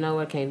I said, you know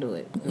what, can't do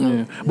it.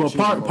 Yeah, but she was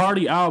emotional.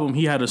 Party album,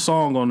 he had a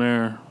song on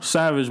there.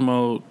 Savage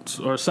Mode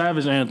or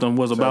Savage Anthem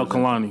was about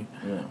Savage Kalani.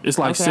 Yeah. It's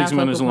like Okay, 6 I fuck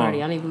minutes with long.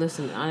 Party. I need to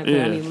listen. I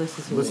Yeah. need to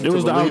listen to Listen it. It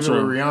was to the Believe It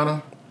outro. with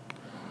Rihanna.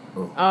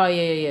 Oh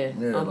yeah.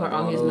 Yeah, on, like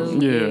on all his those.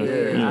 new.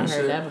 Yeah. Yeah. I Shit.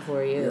 heard that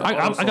before. Yeah.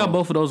 I got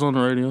both of those on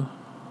the radio.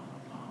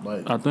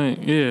 Like, I think.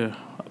 Yeah,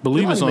 I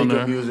believe Kehlani it's on make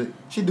there. good music.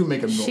 She do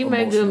make She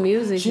make good emotional.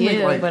 music, She make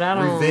yeah, like but I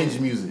don't- revenge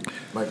music.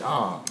 Like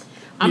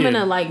I'm Yeah. in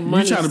a like You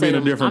money. trying to be in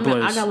a state. different I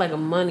place. got like a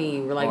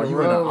money like Oh, a you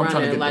in a- road I'm trying to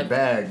runner. get the Like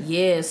bag.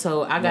 yeah,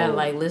 so I gotta No.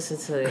 like listen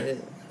to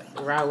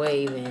Rod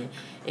Wave and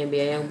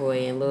NBA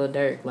YoungBoy and Lil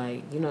Durk.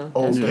 Like you know,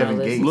 Oh, that's what I Kevin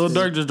listen Gates. Lil to.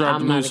 Durk just dropped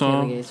I'm a not new a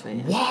song. Kevin Gates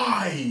fan.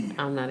 why?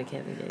 I'm not a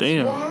Kevin Gates.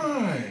 Damn.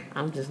 Why?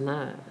 I'm just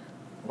not.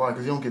 Why?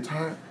 Because you don't get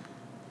tired.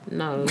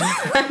 No.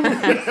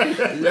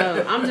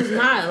 No, I'm just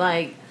not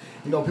like.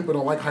 You know, people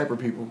don't like hyper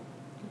people.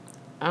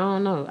 I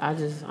don't know.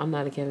 I'm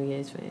not a Kevin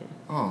Gates fan.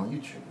 Oh, you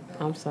tripping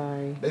now. I'm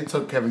sorry. They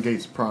took Kevin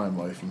Gates' prime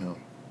life from him.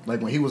 Like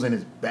when he was in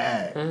his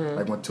bag.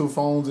 Like when Two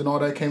Phones and all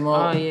that came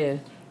out. Oh yeah.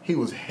 He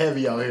was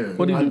heavy out here.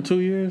 What did he Like, do? 2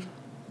 years?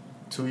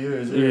 2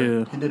 years.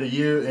 Yeah. He did a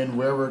year in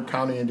wherever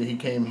county, and then he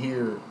came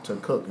here to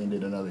cook and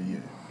did another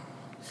year.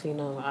 See,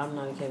 no, I'm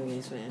not a Kevin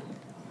Gates fan.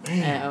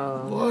 Damn. At all.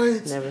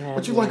 What? Never have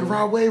But you been. like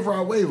Rod Wave?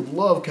 Rod Wave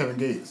love Kevin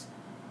Gates.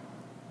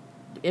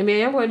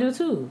 NBA YoungBoy do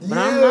too, but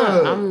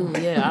Yeah. I'm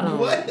not. I don't.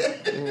 What?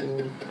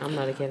 I'm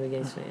not a Kevin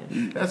Gates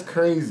fan. That's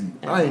crazy.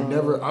 I've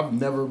all.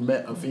 never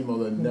met a female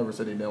that never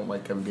said they don't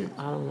like Kevin Gates.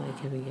 I don't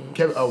like Kevin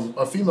Gates.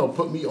 A female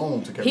put me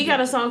on to Kevin He got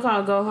a Gates. song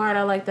called "Go Hard."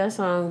 I like that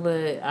song,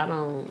 but I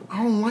don't.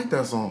 I don't like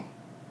that song.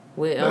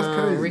 With That's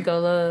crazy. Rico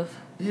Love,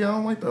 Yeah, I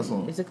don't like that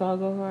song. is it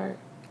called "Go Hard"?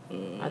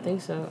 I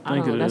think so. I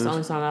think don't know. it That's is. the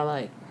only song I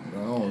like. I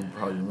don't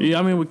probably remember. Yeah,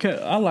 I mean,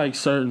 I like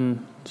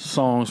certain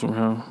songs from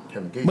him,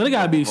 Kevin Gates but it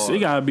gotta be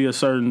hard. a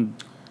certain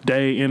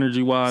day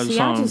energy wise. See,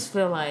 song. I just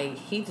feel like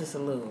he just a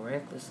little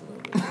reckless a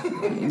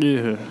little bit.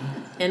 Yeah,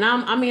 And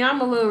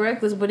I'm a little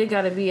reckless, but it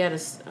got to be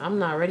I'm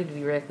not ready to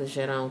be reckless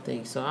yet. I don't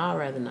think so. I'd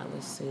rather not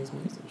listen to his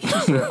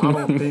music. I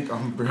don't think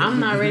I'm I'm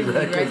not ready to be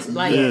reckless.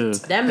 Like Yeah.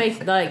 that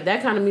makes like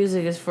that kind of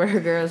music is for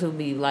girls who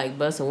be like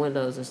busting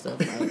windows and stuff.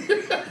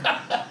 Like,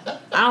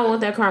 I don't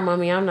want that karma on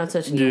me. I'm not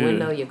touching your Yeah.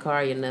 window, your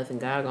car, your nothing.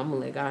 God, I'm gonna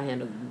let God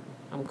handle.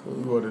 I'm cool.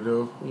 what to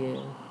do. Yeah,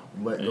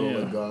 Let go,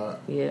 let God.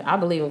 yeah. I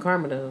believe in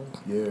karma though.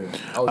 Yeah,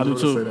 I do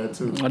was too. going to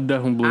say that too. I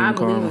definitely believe I in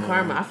believe karma. in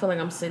karma. I feel like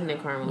I'm sitting in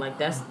karma. Like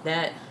the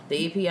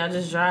EP I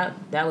just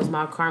dropped. That was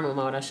my karma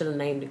mode. I should have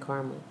named it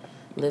karma.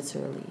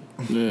 Literally,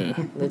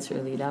 Yeah,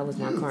 literally, that was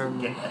my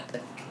karma.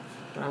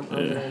 But I'm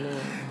over there now.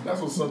 That's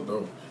what's up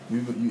though.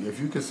 You if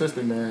you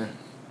consistent, man,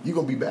 you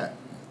gonna be back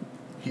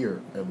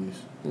here at least.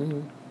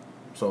 Mm-hmm.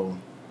 So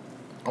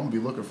I'm gonna be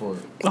looking for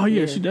it. oh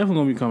yeah, Yeah. she definitely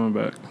gonna be coming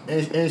back.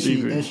 And she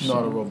Secret. know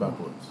how to roll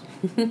backwards.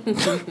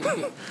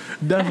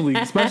 Definitely,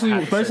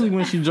 especially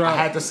when she I dropped.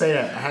 had to say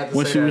that. I had to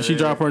When say she- that, when she man.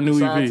 drop her new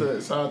Shout EP.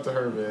 Shout out to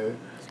her, man.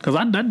 Cause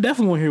I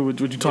definitely want to hear what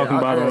you're talking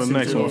about I on the see what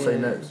next you one. gonna say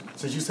next.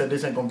 Since you said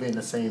this ain't gonna be in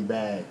the same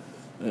bag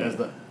as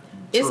the.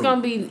 It's True.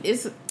 gonna be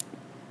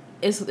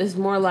it's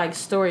more like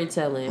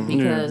storytelling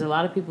because a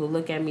lot of people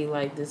look at me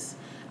like this.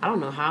 I don't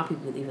know how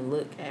people even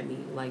look at me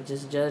like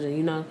just judging,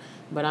 you know.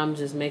 But I'm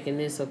just making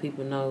this so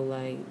people know,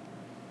 like,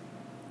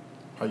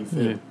 How you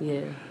feel?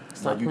 Yeah.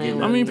 Stop Like you playing getting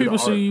with I me. mean, to the people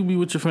see art. you be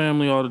with your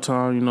family all the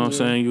time. You know what I'm Yeah.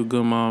 saying? You're a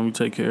good mom. You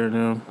take care of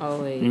them.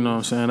 Always. You know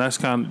what I'm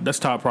saying? That's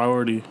top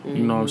priority. You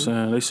know what I'm Mm-hmm.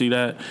 saying? They see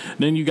that.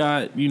 Then you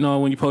got, you know,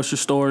 when you post your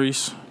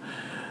stories,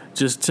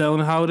 just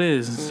telling how it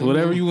is.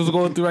 Whatever you was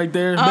going through right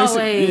there.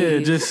 Always. Yeah,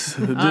 just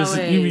you be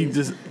Always.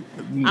 just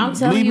I'm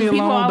telling leave you, me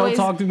people alone. always,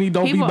 Don't talk to me.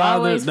 Don't be people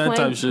bothered. always That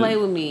type of shit. play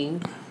with me,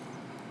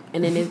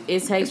 and then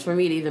it takes for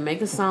me to either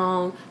make a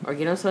song or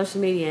get on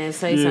social media and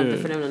say Yeah. something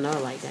for them to know,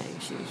 like, dang,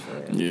 she was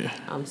for real. Yeah.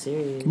 I'm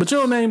serious. But you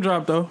don't name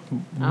drop though.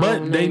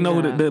 But they name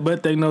know drop. that.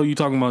 But they know you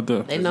talking about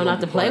them. They know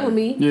not to play with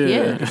me. Yeah.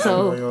 Yeah.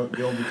 So You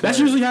don't be That's playing.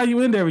 usually how you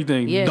end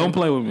everything. yeah, Don't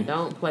play with me.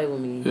 Don't play with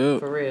me.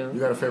 Yep. For real. You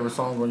got a favorite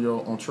song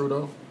on True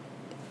though?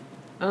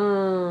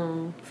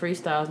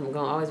 Freestyles gonna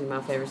always be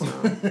my favorite song.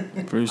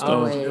 Freestyle.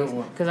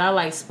 Always, because I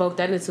like spoke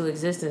that into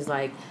existence.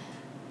 Like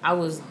I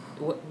was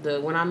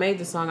when I made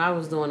the song, I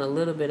was doing a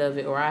little bit of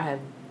it, or I have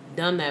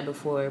done that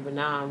before. But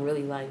now I'm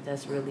really like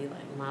that's really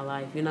like my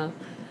life, you know.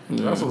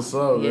 That's what's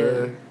up, Yeah.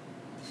 man.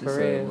 She For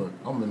said, real. "Look,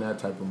 I'm in that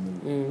type of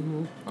mood.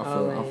 Mm-hmm. I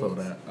feel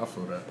that. I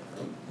feel that.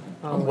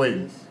 I'm Always.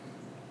 waiting.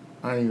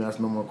 I ain't even ask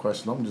no more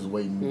questions. I'm just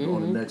waiting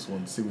on the next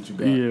one to see what you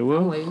got. Yeah. I'm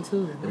Well. waiting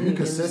too. If you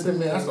consistent,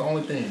 man, that's the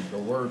only thing. The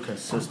word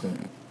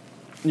consistent.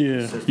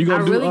 Yeah. You I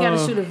gonna do, really gotta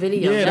shoot a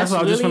video. Yeah, that's what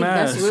I was just really, gonna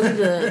ask.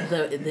 That's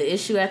really the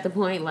issue at the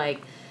point.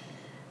 Like,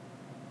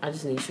 I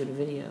just need to shoot a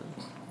video.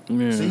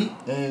 Yeah. See?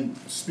 And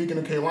speaking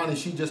of Kaylani,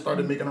 she just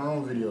started making her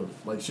own videos.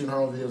 Like shooting her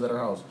own videos at her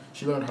house.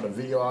 She learned how to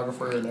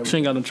videographer and everything. She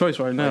ain't got no choice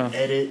right now. Like,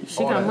 edit. She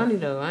all got that. money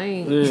though. I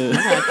ain't. Yeah.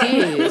 I got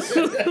kids.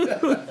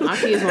 My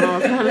kids want all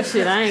kind of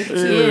shit. I ain't. She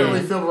really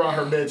Yeah. feel around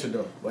her mansion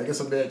though. Like it's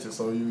a mansion,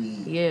 so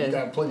you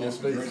got plenty of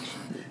space.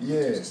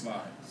 Yeah.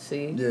 Slide.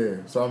 See. Yeah.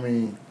 So I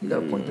mean, you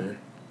got a point there.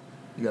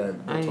 You got.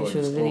 I ain't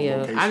shoot a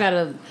video.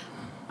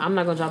 I'm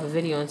not gonna drop a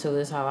video until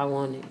it's how I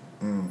want it.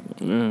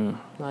 Yeah.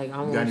 Like I You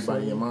want. got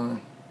anybody in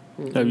mind?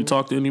 Have you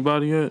talked to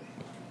anybody yet?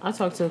 I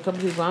talked to a couple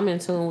people. I'm in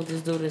tune with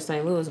this dude in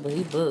St. Louis, but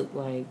he booked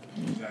like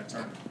Zach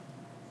Turner.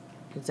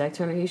 Zach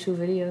Turner. He shoot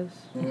videos.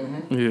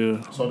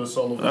 Yeah. So the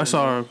solo. That's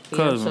our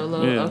cousin.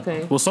 Solo? Yeah.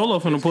 Okay. Well, Solo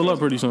finna pull up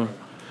pretty soon.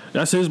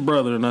 That's his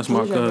brother, and that's my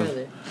Who's your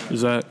cousin.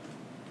 Zach.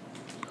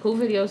 Who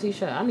videos he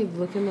shot? I need to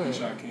look him He up.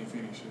 shot King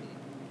Phoenix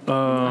shit.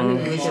 I need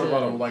to He look shot a him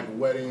lot up. of like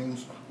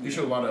weddings. He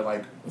shot a lot of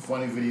like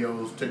funny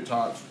videos,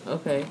 TikToks.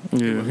 Okay.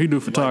 Yeah, he do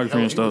photography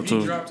and stuff He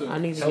too. dropped a, I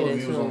need to Hella get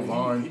views into on it.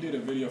 Vine. he did a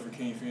video for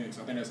King Phoenix.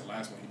 I think that's the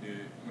last one he did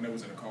when they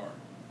was in the car.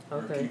 Or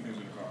Okay. King Phoenix was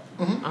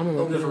in the car. I'm gonna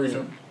Oh, look just him up.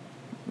 recent.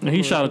 And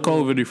he shot a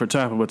cold video for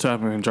Tapping, but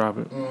Tapping didn't drop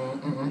it.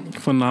 I'm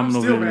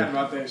Phenomenal still mad video.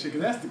 about that shit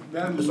because that's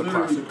It's a literally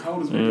classic. the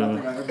coldest video I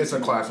think I've ever It's a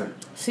seen. classic.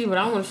 See, but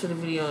I want to shoot a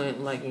video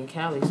in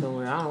Cali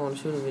somewhere. I don't want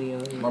to shoot a video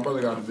here. My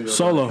brother got the video.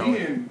 Solo. He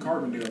in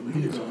Carbondale, but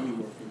he didn't go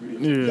anywhere for the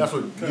video. Yeah. That's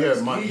what.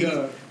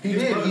 Yeah, he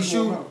his did. brother He flew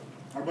shoot. him out.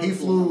 Our brother He him out.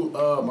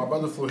 flew. My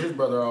brother flew his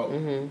brother out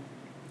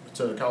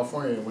to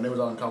California. When they was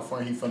out in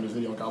California, he filmed his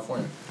video in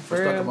California. For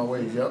Stuck real? in my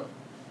ways. Yep.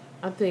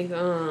 I think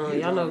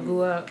y'all know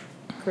Guap,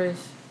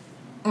 Chris.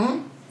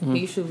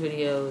 He shoot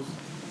videos.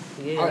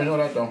 I Yeah, didn't know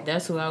that though.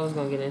 that's who I was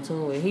gonna get into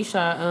with. He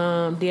shot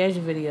Deasia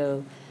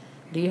video.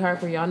 D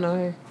Harper, y'all know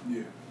her.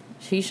 Yeah.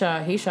 He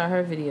shot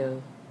her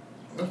video.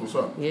 That's what's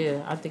up.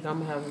 Yeah, I think I'm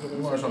gonna have him get You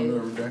learn something new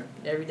into every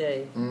it day. every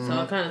day. So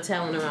I'm kind of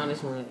talent around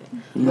this one.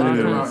 You gotta, All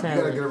get kind around, of you gotta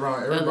talent. get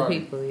around Other everybody.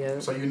 people, yeah.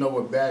 So you know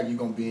what bag you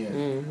gonna be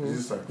in. It's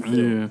just like,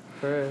 Yeah.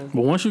 For real.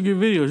 But once you get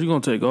videos, you're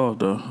gonna take off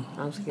though.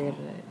 I'm scared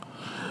of that.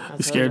 I You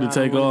told scared to y'all I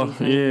take don't wanna off?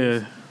 be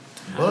famous. Yeah.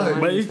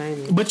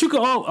 But you could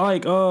all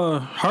like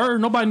her.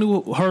 Nobody knew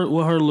what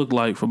her looked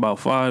like for about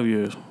 5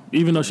 years.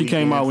 Even though she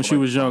came out when she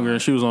was younger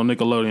and she was on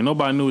Nickelodeon,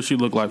 nobody knew what she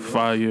looked like for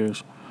 5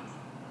 years.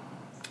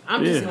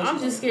 I'm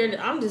just scared.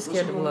 I'm just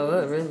scared to blow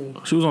up. Really.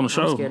 She was on the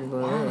show. I'm scared to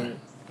blow up.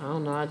 I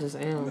don't know. I just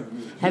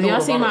am. Have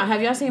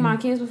y'all seen my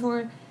kids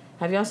before?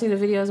 Have y'all seen the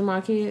videos of my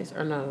kids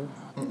or no?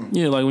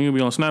 Yeah, like when you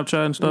be on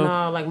Snapchat and stuff.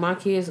 No, like my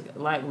kids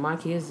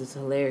is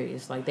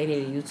hilarious. Like they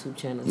need a YouTube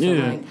channel. So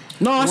Yeah. like,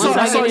 No, I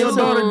saw your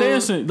daughter YouTube-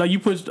 dancing. Like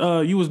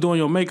you was doing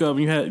your makeup and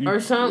you had or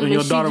something, and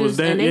your daughter was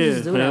dancing. and they Yeah,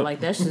 just do that. Like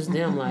that's just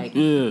them. Like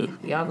yeah.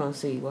 y'all gonna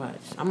see. Watch.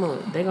 They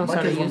gonna My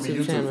start a kids want to be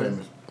YouTube channel.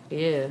 famous.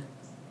 Yeah,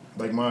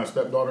 Like my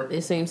stepdaughter.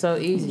 it seems so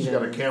easy. She though.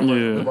 got a camera.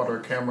 Yeah. We bought her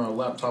a camera, a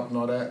laptop, and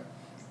all that.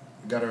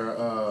 Got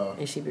her.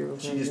 And she be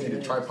She just need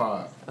a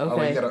tripod.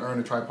 Okay. You gotta earn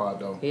a tripod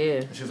though. Yeah.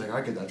 And she was like,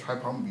 I get that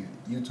tripod. I'm gonna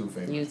be YouTube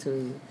famous.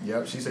 YouTube.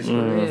 Yep. She said she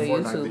would Yeah, do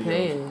Fortnite YouTube videos.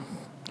 paying.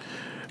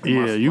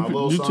 Yeah, my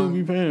little YouTube son,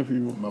 be paying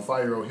people. My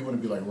 5-year-old, he want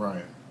to be like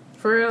Ryan.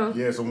 For real.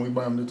 Yeah. So when we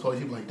buy him new toys,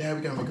 he be like, Dad,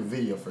 we gotta make a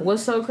video for.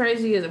 What's so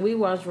crazy is we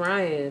watched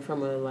Ryan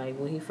from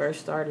when he first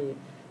started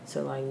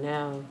to like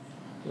now,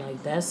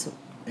 like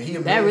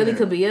that really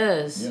could be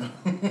us. Yeah.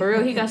 For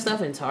real, he got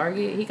stuff in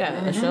Target. He got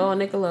a show on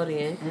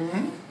Nickelodeon.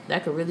 Mm-hmm.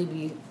 That could really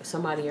be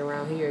somebody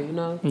around here, you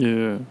know? Yeah.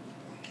 You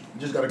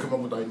just gotta come up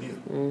with the idea.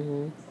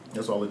 Mm-hmm.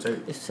 That's all it takes.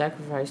 It's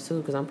sacrifice too,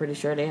 because I'm pretty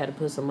sure they had to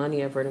put some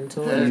money up for them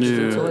toys.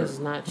 Yeah. The toys is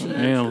not cheap.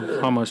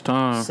 And how much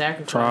time?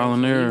 Sacrifice. Trial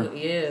and error.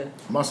 Yeah.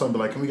 My son be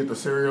like, can we get the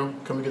cereal?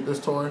 Can we get this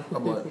toy?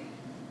 I'm like,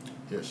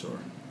 yeah, sure.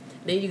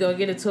 Then you go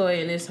get a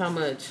toy and it's how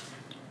much?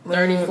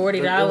 $30,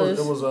 $40?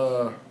 It was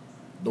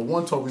the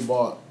one toy we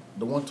bought.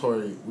 The one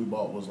toy we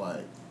bought was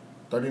like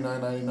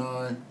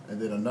 $39.99,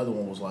 and then another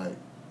one was like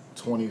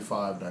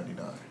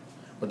 $25.99.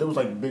 But there was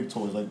like big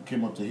toys, like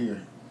came up to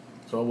here,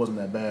 so it wasn't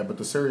that bad. But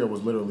the cereal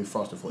was literally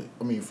Frosted Flakes.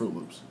 Fruit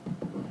Loops.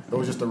 It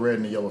was just the red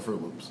and the yellow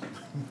Fruit Loops,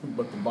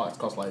 but the box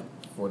cost like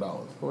 $4.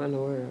 What in the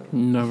world?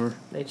 Never.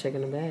 They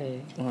checking the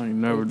bag. I ain't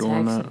never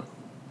doing that.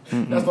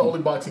 That's the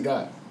only box he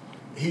got.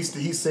 He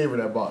savored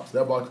that box.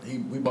 That box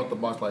we bought the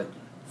box like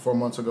 4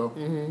 months ago.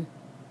 Mm-hmm.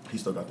 He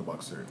still got the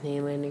box of cereal. He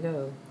ain't letting it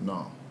go.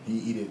 No, he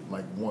eat it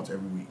like once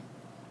every week.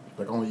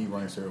 Like I only eat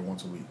Ryan cereal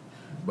once a week.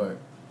 But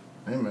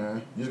hey man,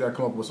 you just gotta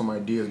come up with some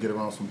ideas, get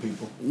around some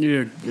people.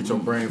 Yeah. Get your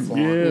brain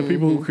flowing. Yeah,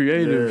 people who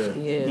creative.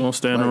 Yeah. Don't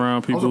stand Like,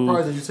 around people. I'm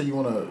surprised that you say you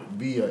wanna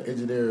be an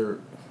engineer,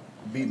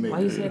 beat maker.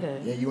 Why you say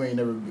that? Yeah,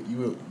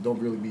 you don't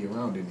really be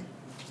around any.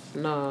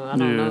 No, I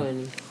don't know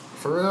any.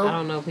 For real? I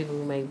don't know people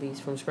who make beats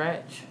from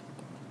scratch.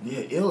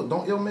 Yeah,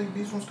 don't Ill make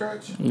beats from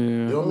scratch?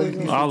 Yeah. Ill make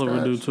beats from Oliver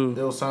scratch. do too.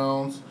 Ill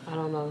sounds. I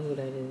don't know who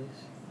that is.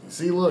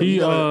 See, look. He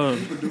you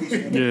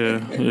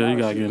you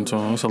gotta get into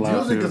him. It's a lot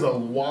of music is people. a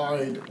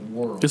wide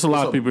world. It's a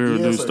lot of people who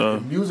do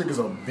stuff. Music is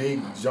a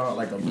big genre,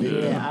 like a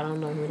big. Yeah, I don't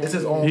know who that It's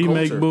his is. own He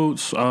culture.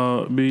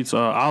 make beats.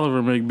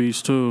 Oliver make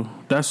beats too.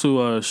 That's who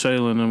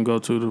Shayla and them go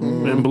to in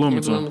Bloomington. In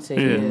Bloomington,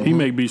 Yeah, yeah. he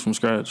make beats from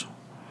scratch.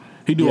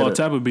 He do Yeah, all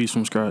type of beats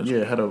from scratch.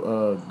 Yeah, had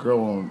a girl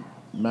on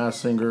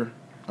Masked Singer,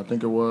 I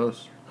think it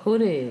was. Who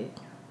did?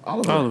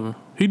 Oliver.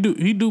 He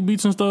do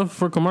beats and stuff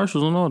for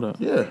commercials and all that.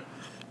 Yeah.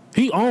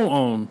 He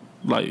own.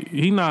 Like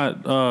he not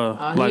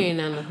He ain't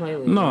nothing to play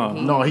with. No.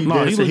 No, he No,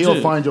 did. he So he'll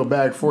legit. find your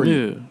bag for you.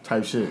 Yeah.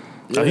 Type shit.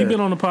 Like, he been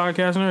on the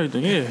podcast and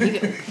everything.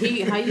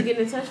 Yeah, How you get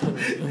in touch with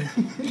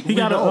him? he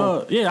got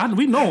a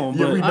we know him.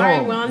 Yeah, But we know All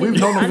right, him. well, We've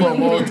known him for a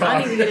long I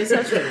time. need to get in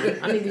touch with him.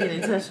 I need to get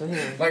in touch with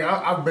him. Like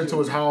I've been to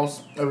his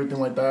house, everything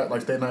like that.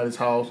 Like staying at his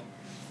house,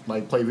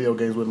 like play video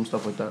games with him,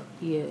 stuff like that.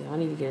 Yeah, I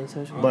need to get in touch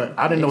with him. But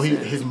I didn't know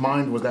his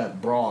mind was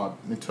that broad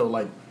until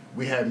like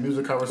we had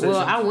music conversations.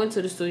 Well, I went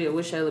to the studio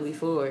with Shayla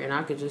before, and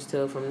I could just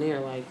tell from there,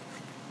 like,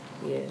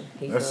 yeah,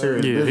 he That's go-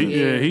 serious.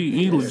 yeah,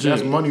 he legit.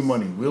 That's money.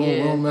 We don't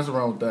Yeah. mess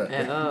around with that.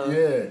 At all.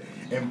 Yeah,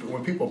 and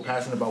when people are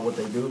passionate about what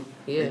they do,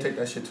 Yeah. they take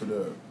that shit to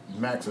the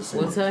max of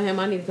Well, serious. tell him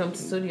I need to come to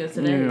the studio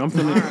today. Yeah,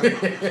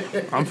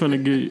 I'm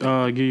finna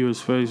give you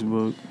his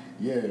Facebook.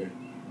 Yeah,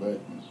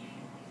 but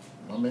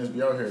my man's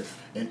be out here,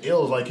 and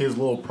Ill's like his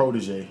little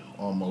protege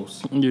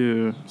almost.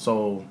 Yeah,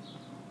 So,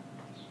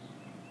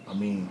 I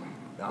mean,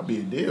 that'll be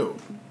a deal.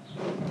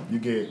 You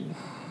get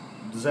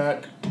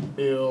Zach,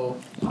 Ill,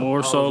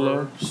 or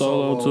Oliver,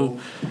 solo too.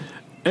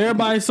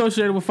 Everybody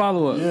associated with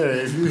Follow Up. Yeah,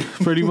 if you,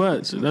 Pretty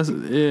much.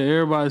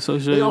 Everybody they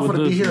associated all with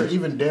finna be this. here.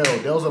 Even Dale.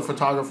 Dale's a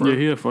photographer. Yeah,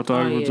 he a Oh,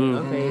 photographer yeah, too.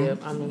 okay,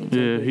 yep, I know.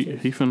 Yeah,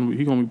 he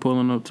gonna be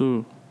pulling up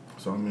too.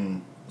 So I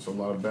mean, it's a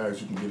lot of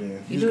bags you can get in. You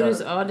just do gotta-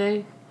 this all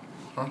day?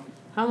 Huh?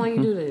 How long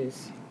you do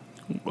this?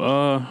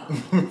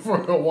 for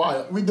a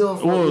while. We do it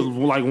for Well,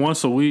 like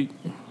once a week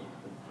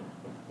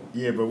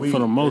yeah, but we for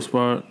the most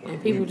part.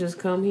 And people just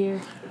come here?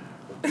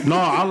 No,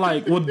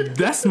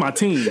 that's my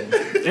team.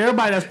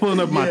 Everybody that's pulling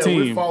up my Yeah,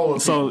 we team. follow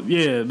So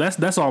yeah,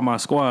 that's all my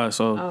squad.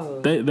 So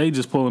Oh. they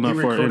just pulling He up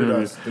for an recruited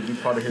interview. us to be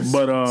part of his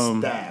But,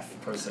 staff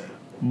per se.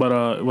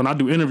 But when I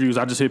do interviews,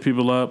 I just hit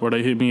people up or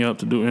they hit me up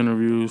to do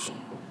interviews.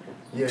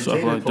 Yeah, stuff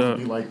Jaden's like supposed that. to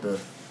be like the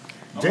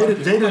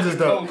Jaden is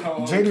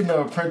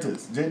the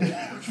apprentice. Jaden.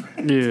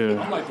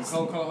 Yeah. I'm like the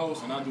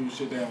co-host, and I do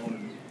shit they don't want to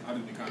do. I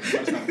do the kind of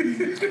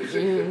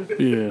stuff.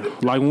 Yeah.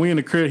 Like when we in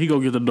the crib, he go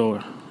get the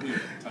door.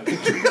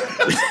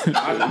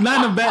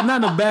 Not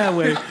in a bad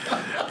way.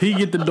 He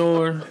get the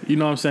door. You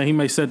know what I'm saying? He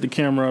may set the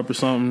camera up or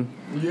something.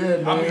 Yeah,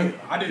 man.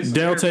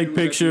 Dale take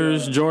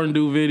pictures. Jordan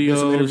do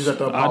videos.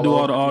 I do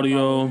all the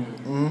audio.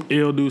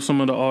 Ill do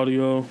some of the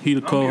audio. He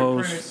the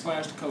co-host.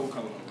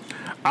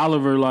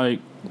 Oliver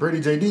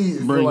Brady JD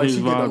feel like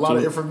she get a lot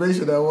of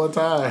information at one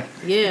time.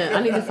 Yeah,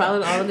 I need to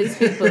follow all of these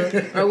people.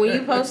 Or when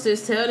you post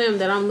this, tell them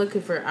that I'm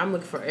looking for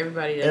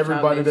everybody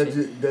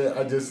that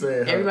I just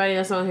said. Everybody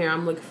that's on here,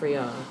 I'm looking for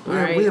y'all. All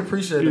right? We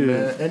appreciate it,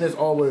 man, and it's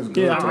always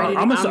good. Yeah,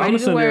 I'm ready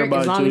to work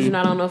as long as you're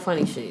not on no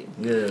funny shit.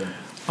 Yeah.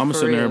 I'm gonna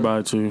send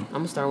everybody to you. I'm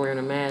gonna start wearing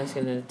a mask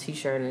and a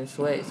t-shirt and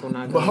sweats when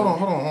I go. But hold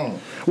on.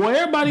 Well,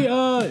 everybody,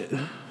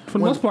 for the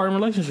most part, in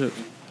relationships.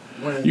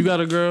 You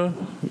got a girl.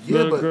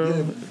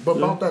 But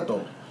about that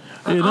though.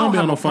 Yeah, don't be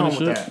on no funny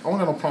shit. I don't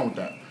have no problem with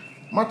that.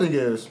 My thing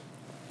is,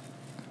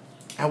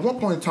 at one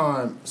point in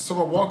time,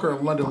 Summer Walker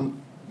and London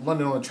on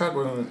the track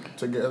were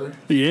together.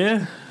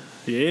 Yeah.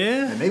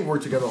 And they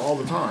work together all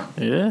the time.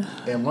 Yeah.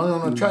 And London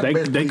on the track,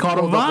 they caught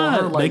a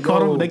vibe. They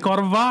caught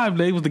a vibe.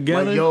 They was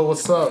together. Like, yo,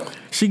 what's up?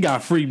 She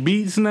got free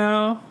beats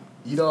now.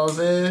 You know what I'm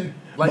saying?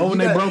 Like, but when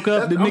they broke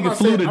up, the nigga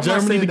flew to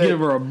Germany to give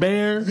her a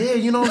bear. Yeah,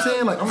 you know what I'm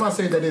saying? Like, I'm not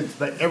saying that it's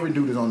like every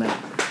dude is on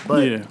that,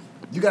 but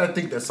you got to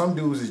think that some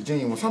dudes is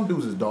genuine, some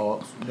dudes is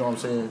dogs. You know what I'm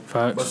saying?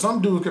 Facts. But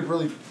some dudes could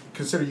really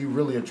consider you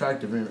really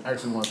attractive and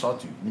actually want to talk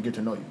to you and get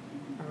to know you.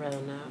 I'd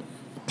rather not.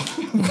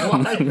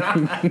 Why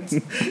not?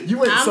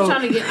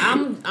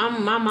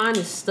 My mind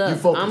is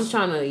stuck. I'm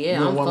trying to,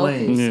 I'm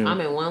focused. Yeah.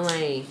 I'm in one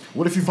lane.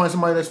 What if you find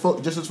somebody that's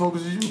just as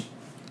focused as you?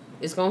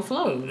 It's gonna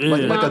flow.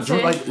 Yeah.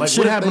 Like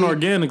shit happen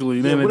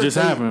organically, then it just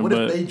happened. What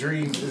if their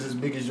dreams is as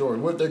big as yours?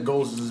 What if their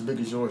goals is as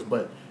big as yours,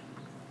 but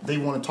they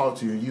want to talk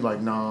to you and you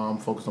like, nah, I'm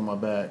focused on my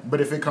bag.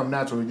 But if it come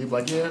naturally, you be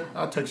like, yeah,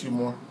 I'll text you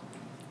more.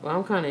 Well,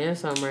 I'm kind of in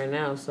something right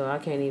now, so I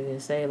can't even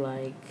say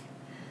like,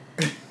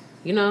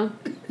 you know.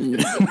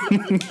 That's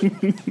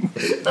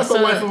the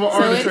life of an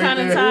artist. So it kind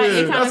of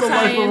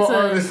tie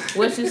into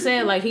what you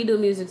said. Like he do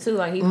music too.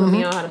 Like he put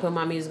me on how to put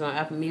my music on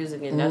Apple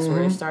Music, and that's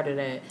where it started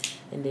at.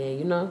 And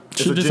then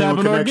shit just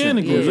happened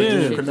organically.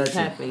 Yeah, shit just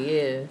happened.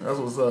 Yeah, that's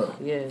what's up.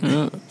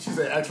 Yeah. She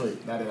said, actually,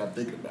 now that I'm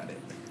thinking about it.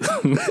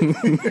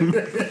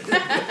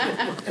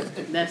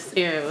 That's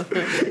terrible.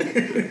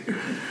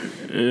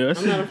 Yeah,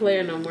 I'm not a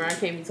player no more. I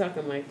can't be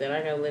talking like that.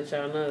 I gotta let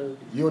y'all know.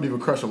 You don't even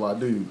crush a lot,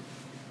 do you?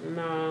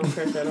 No, I don't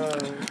crush at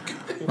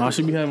all. Nah,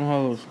 she be having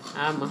hoes.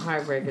 I'm a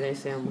heartbreaker. They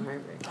say I'm a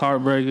heartbreaker.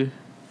 Heartbreaker.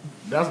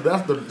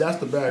 That's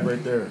the bag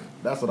right there.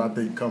 That's what I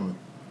think coming.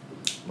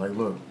 Like,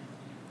 look,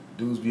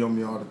 dudes be on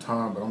me all the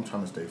time, but I'm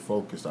trying to stay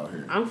focused out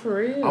here. I'm for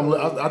real.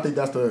 I think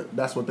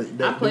that's what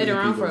they. I played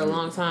around for a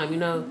long time, you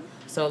know.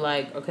 So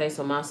like, okay,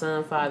 so my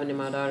son 5 and then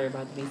my daughter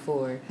about to be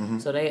 4. Mm-hmm.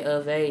 So they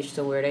of age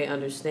to where they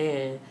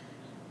understand.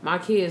 My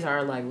kids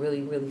are like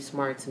really, really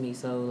smart to me.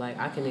 So like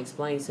I can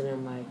explain to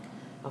them like,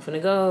 I'm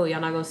finna go. Y'all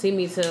not gonna see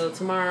me till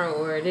tomorrow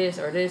or this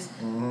or this.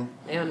 Mm-hmm.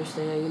 They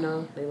understand, you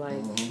know. They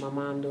like my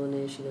mom doing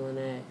this, she doing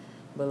that.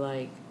 But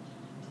like,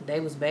 they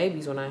was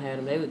babies when I had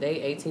them.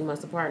 They 18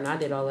 months apart, and I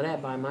did all of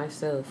that by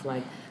myself.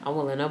 Like I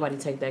won't let nobody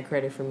take that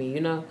credit from me, you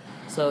know.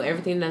 So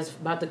everything that's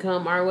about to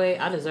come our way,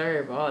 I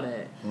deserve all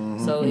that.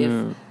 Mm-hmm.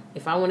 So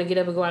if I want to get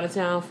up and go out of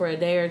town for a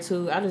day or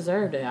two, I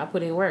deserve that. I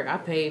put in work. I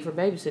paid for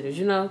babysitters,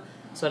 you know.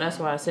 So that's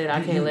why I said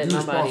I can't let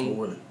nobody.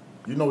 With it.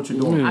 You know what you're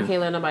doing. I can't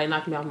let nobody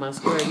knock me off my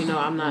square. You know,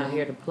 I'm not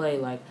here to play.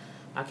 Like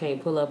I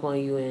can't pull up on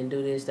you and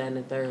do this, that, and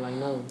the third. Like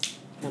no,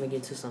 trying to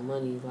get to some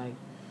money. Like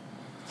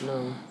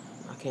no.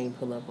 I can't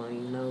pull up on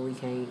you. No, we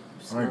can't.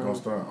 I ain't gonna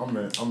start. I'm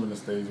in the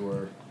stage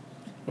where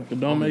if it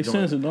don't make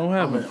sense, it don't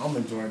happen. I'm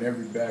enjoying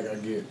every bag I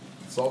get.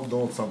 So I'm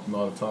doing something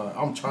all the time.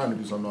 I'm trying to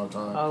do something all the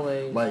time.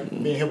 Always. Like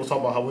me and him was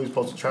talking about how we was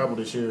supposed to travel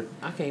this year.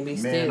 I can't be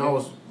still. Man,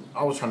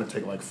 I was trying to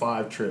take like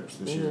 5 trips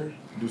this year,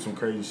 do some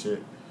crazy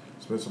shit,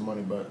 spend some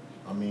money. But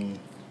I mean,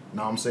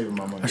 now I'm saving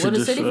my money. Well,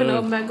 the city finna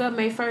open back up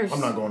May 1st. I'm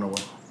not going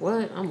nowhere.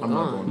 What? I'm not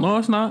going. No,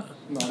 it's not.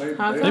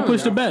 No, they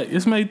pushed it back.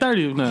 It's May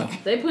 30th now.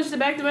 They pushed it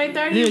back to May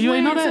 30th? Yeah, you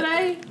ain't know that?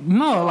 Today?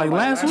 No, like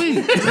last week.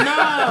 No,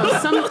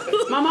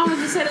 my mama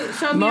just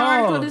showed me an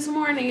article this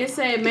morning. It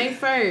said May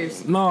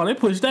 1st. No, they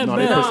pushed that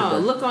back. No,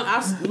 look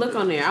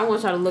on there. I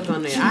want y'all to look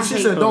on there. She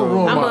said don't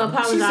ruin I'm going to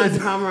apologize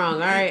if I'm wrong, all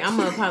right? I'm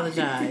going to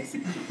apologize.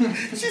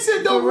 She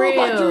said don't ruin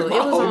my dream.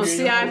 It was on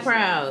CI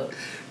Proud.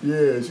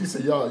 Yeah, she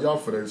said y'all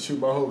for that shoot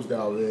my hopes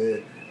down,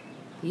 man.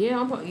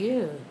 Yeah,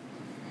 yeah.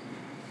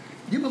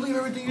 You believe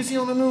everything you see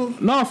on the news?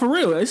 No, for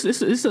real. It's May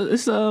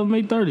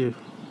 30th.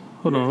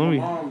 Hold on, let me.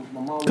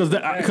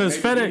 Because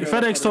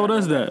FedEx told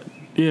us that.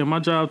 Yeah, my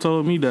job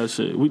told me that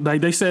shit.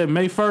 Like they said,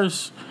 May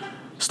 1st,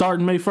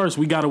 starting May 1st,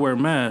 we gotta wear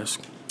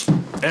masks.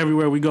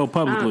 everywhere we go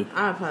publicly.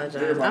 I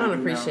apologize. I don't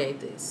appreciate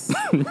this.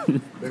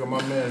 Big on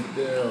my man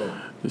Dale.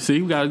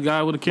 See, we got a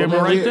guy with a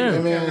camera right there.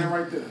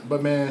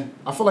 But man,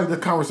 I feel like the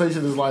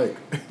conversation is like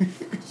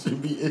should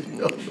be in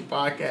the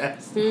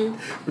podcast.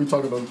 We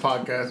talking on the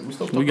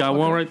podcast. We got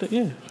one right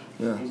there.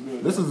 Yeah.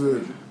 This is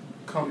a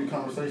comedy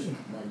conversation.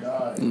 My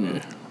God.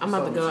 Yeah. I'm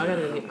about to go.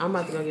 I'm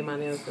about to go get my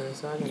nails done.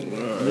 So I gotta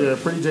go. Yeah,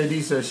 Pretty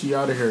JD says she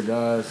out of here,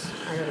 guys.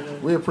 I gotta go.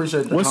 We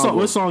appreciate the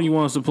What song you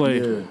want us to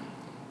play? Yeah.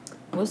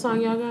 What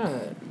song y'all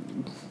got?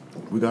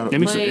 We got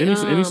any song you want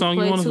us to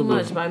play? Too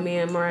Much by me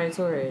and Mariah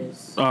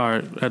Torres. All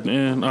right, at the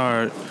end. All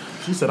right.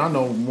 She said, "I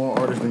know more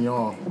artists than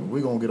y'all.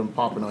 We gonna get them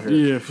popping out here."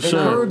 Yeah, for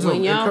sure.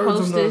 When y'all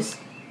post this,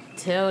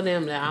 tell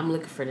them that I'm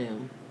looking for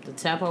them. The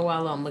Tapo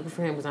Wallow, I'm looking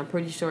for him because I'm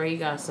pretty sure he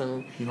got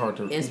some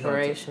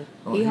inspiration.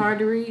 He hard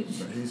to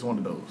reach. He's one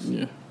of those.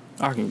 Yeah,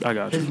 I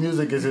got you. His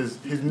music is his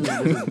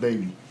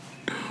baby.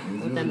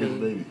 What that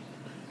mean?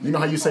 You know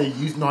how you say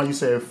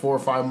 4 or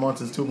 5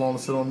 months is too long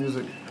to sit on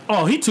music?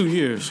 Oh, he 2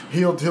 years.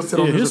 He'll sit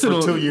on music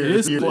for 2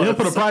 years. He'll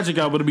put a project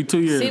out, but it'll be 2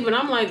 years. See, but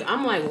I'm like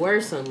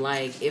worrisome.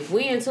 Like, if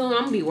we in tune, I'm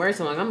gonna be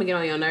worrisome. Like, I'm gonna get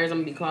on your nerves. I'm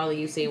gonna be calling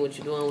you, seeing what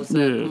you're doing. What's up?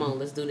 Come on,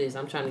 let's do this.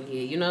 I'm trying to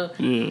get,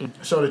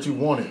 show that you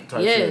want it.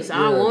 Type yes, shit.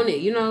 I want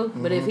it.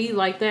 But if he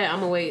like that, I'm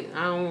gonna wait.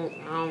 I don't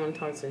want to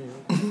talk to him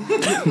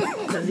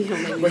because he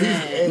don't make me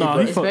mad.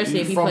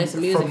 Especially if he plays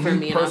some music for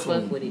me and I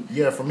fuck with it.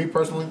 Yeah, for me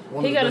personally,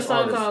 he got a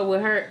song called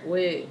with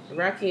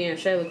Rocky and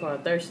Shayla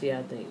called "Thirsty."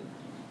 I think.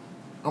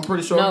 I'm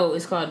pretty sure. No,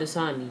 it's called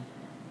Dasani.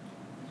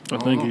 I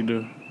think he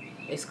do.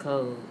 It's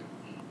cold.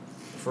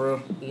 For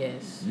real?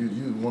 Yes.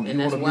 And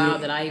that's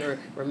wild that I even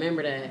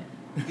remember that.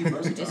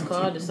 It's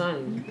called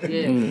Dasani.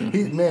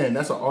 Yeah.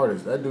 That's an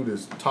artist. That dude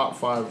is top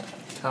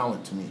 5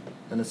 talent to me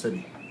in the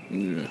city.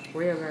 Yeah.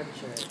 Real garbage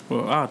shirt.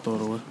 Well, I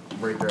thought it was.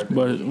 Right there.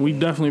 But we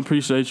definitely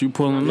appreciate you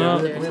pulling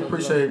up. We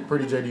appreciate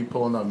Pretty JD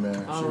pulling up,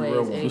 man. Always, she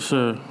real one. For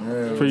sure.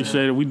 Yeah,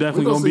 appreciate it. We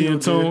definitely gonna be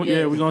in tune.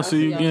 Yeah, we gonna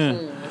see you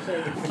again.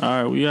 All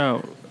right, we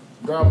out.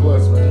 God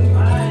bless, man.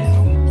 Bye.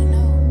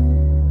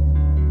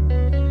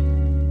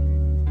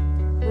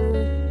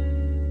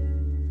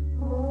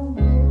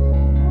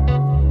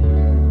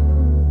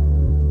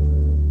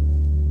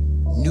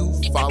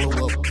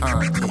 Follow-up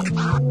content.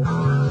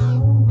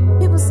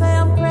 People say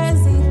I'm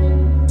crazy.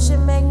 Shit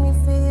make me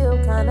feel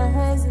kinda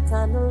hazy,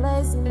 kinda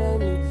lazy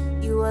lately.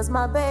 You was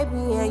my baby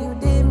and you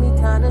did me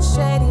kinda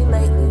shady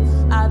lately.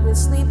 I've been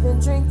sleeping,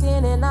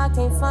 drinking, and I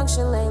can't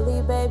function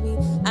lately, baby.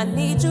 I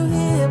need you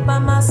here by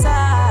my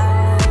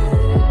side.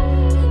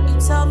 You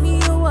told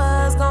me you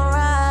was gon'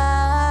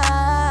 ride,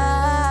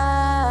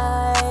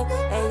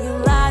 and you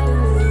lied to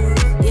me.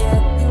 Yeah,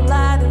 you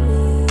lied to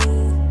me.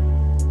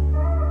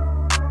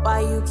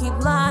 Why you keep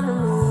lying to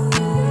me?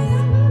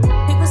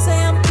 People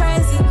say I'm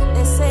crazy.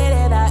 They say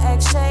that I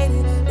act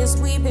shady. This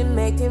weed been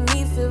making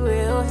me feel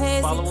real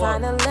hazy,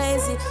 kinda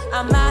lazy.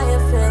 I'm out here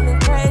feeling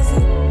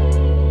crazy.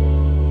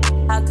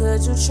 How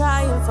could you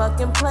try and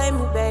fucking play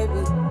me,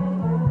 baby?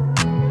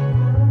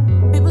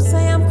 People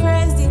say I'm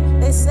crazy.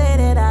 They say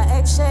that I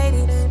act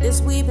shady.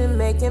 This weed been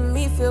making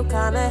me feel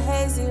kinda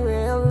hazy,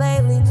 real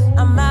lately.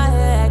 I'm out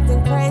here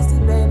acting crazy,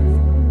 baby.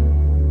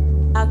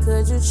 How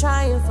could you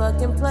try and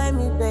fucking play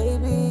me,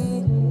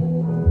 baby?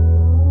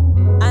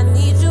 I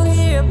need you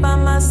here by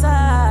my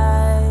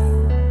side.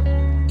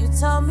 You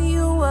told me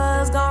you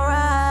was gon'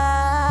 ride.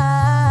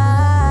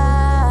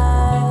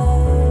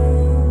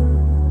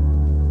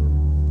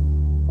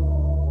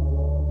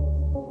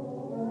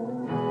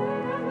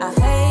 I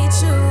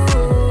hate you,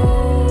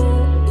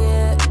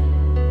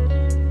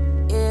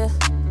 yeah.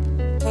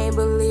 Can't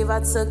believe I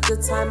took the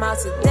time out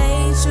to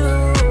date you.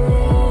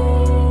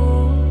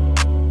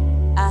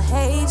 I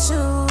hate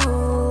you.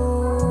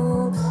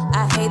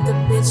 I hate the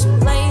bitch you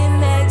laying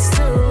next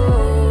to.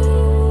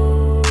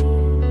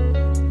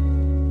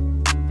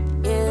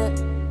 Yeah.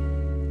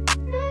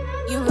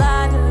 You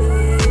lied to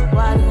me.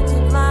 Why do you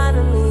keep lying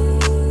to me?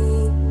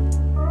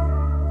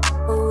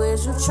 Who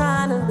is you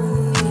trying to be?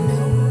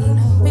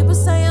 People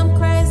say I'm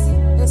crazy.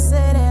 They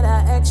say that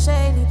I act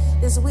shady.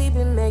 This weed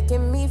been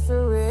making me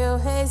feel real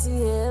hazy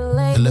here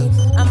lately.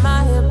 I'm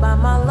out here by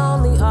my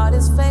lonely. All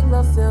this fake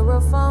love feel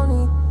real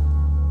phony.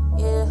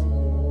 Yeah,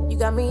 you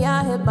got me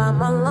out here by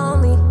my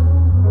lonely.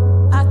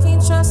 I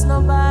can't trust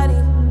nobody.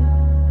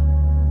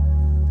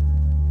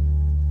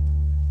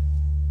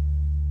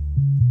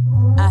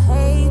 I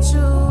hate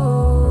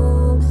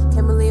you.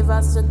 Can't believe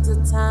I took the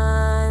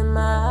time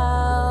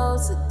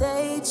out to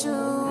date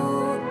you.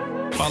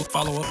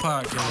 Follow-up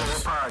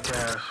podcast.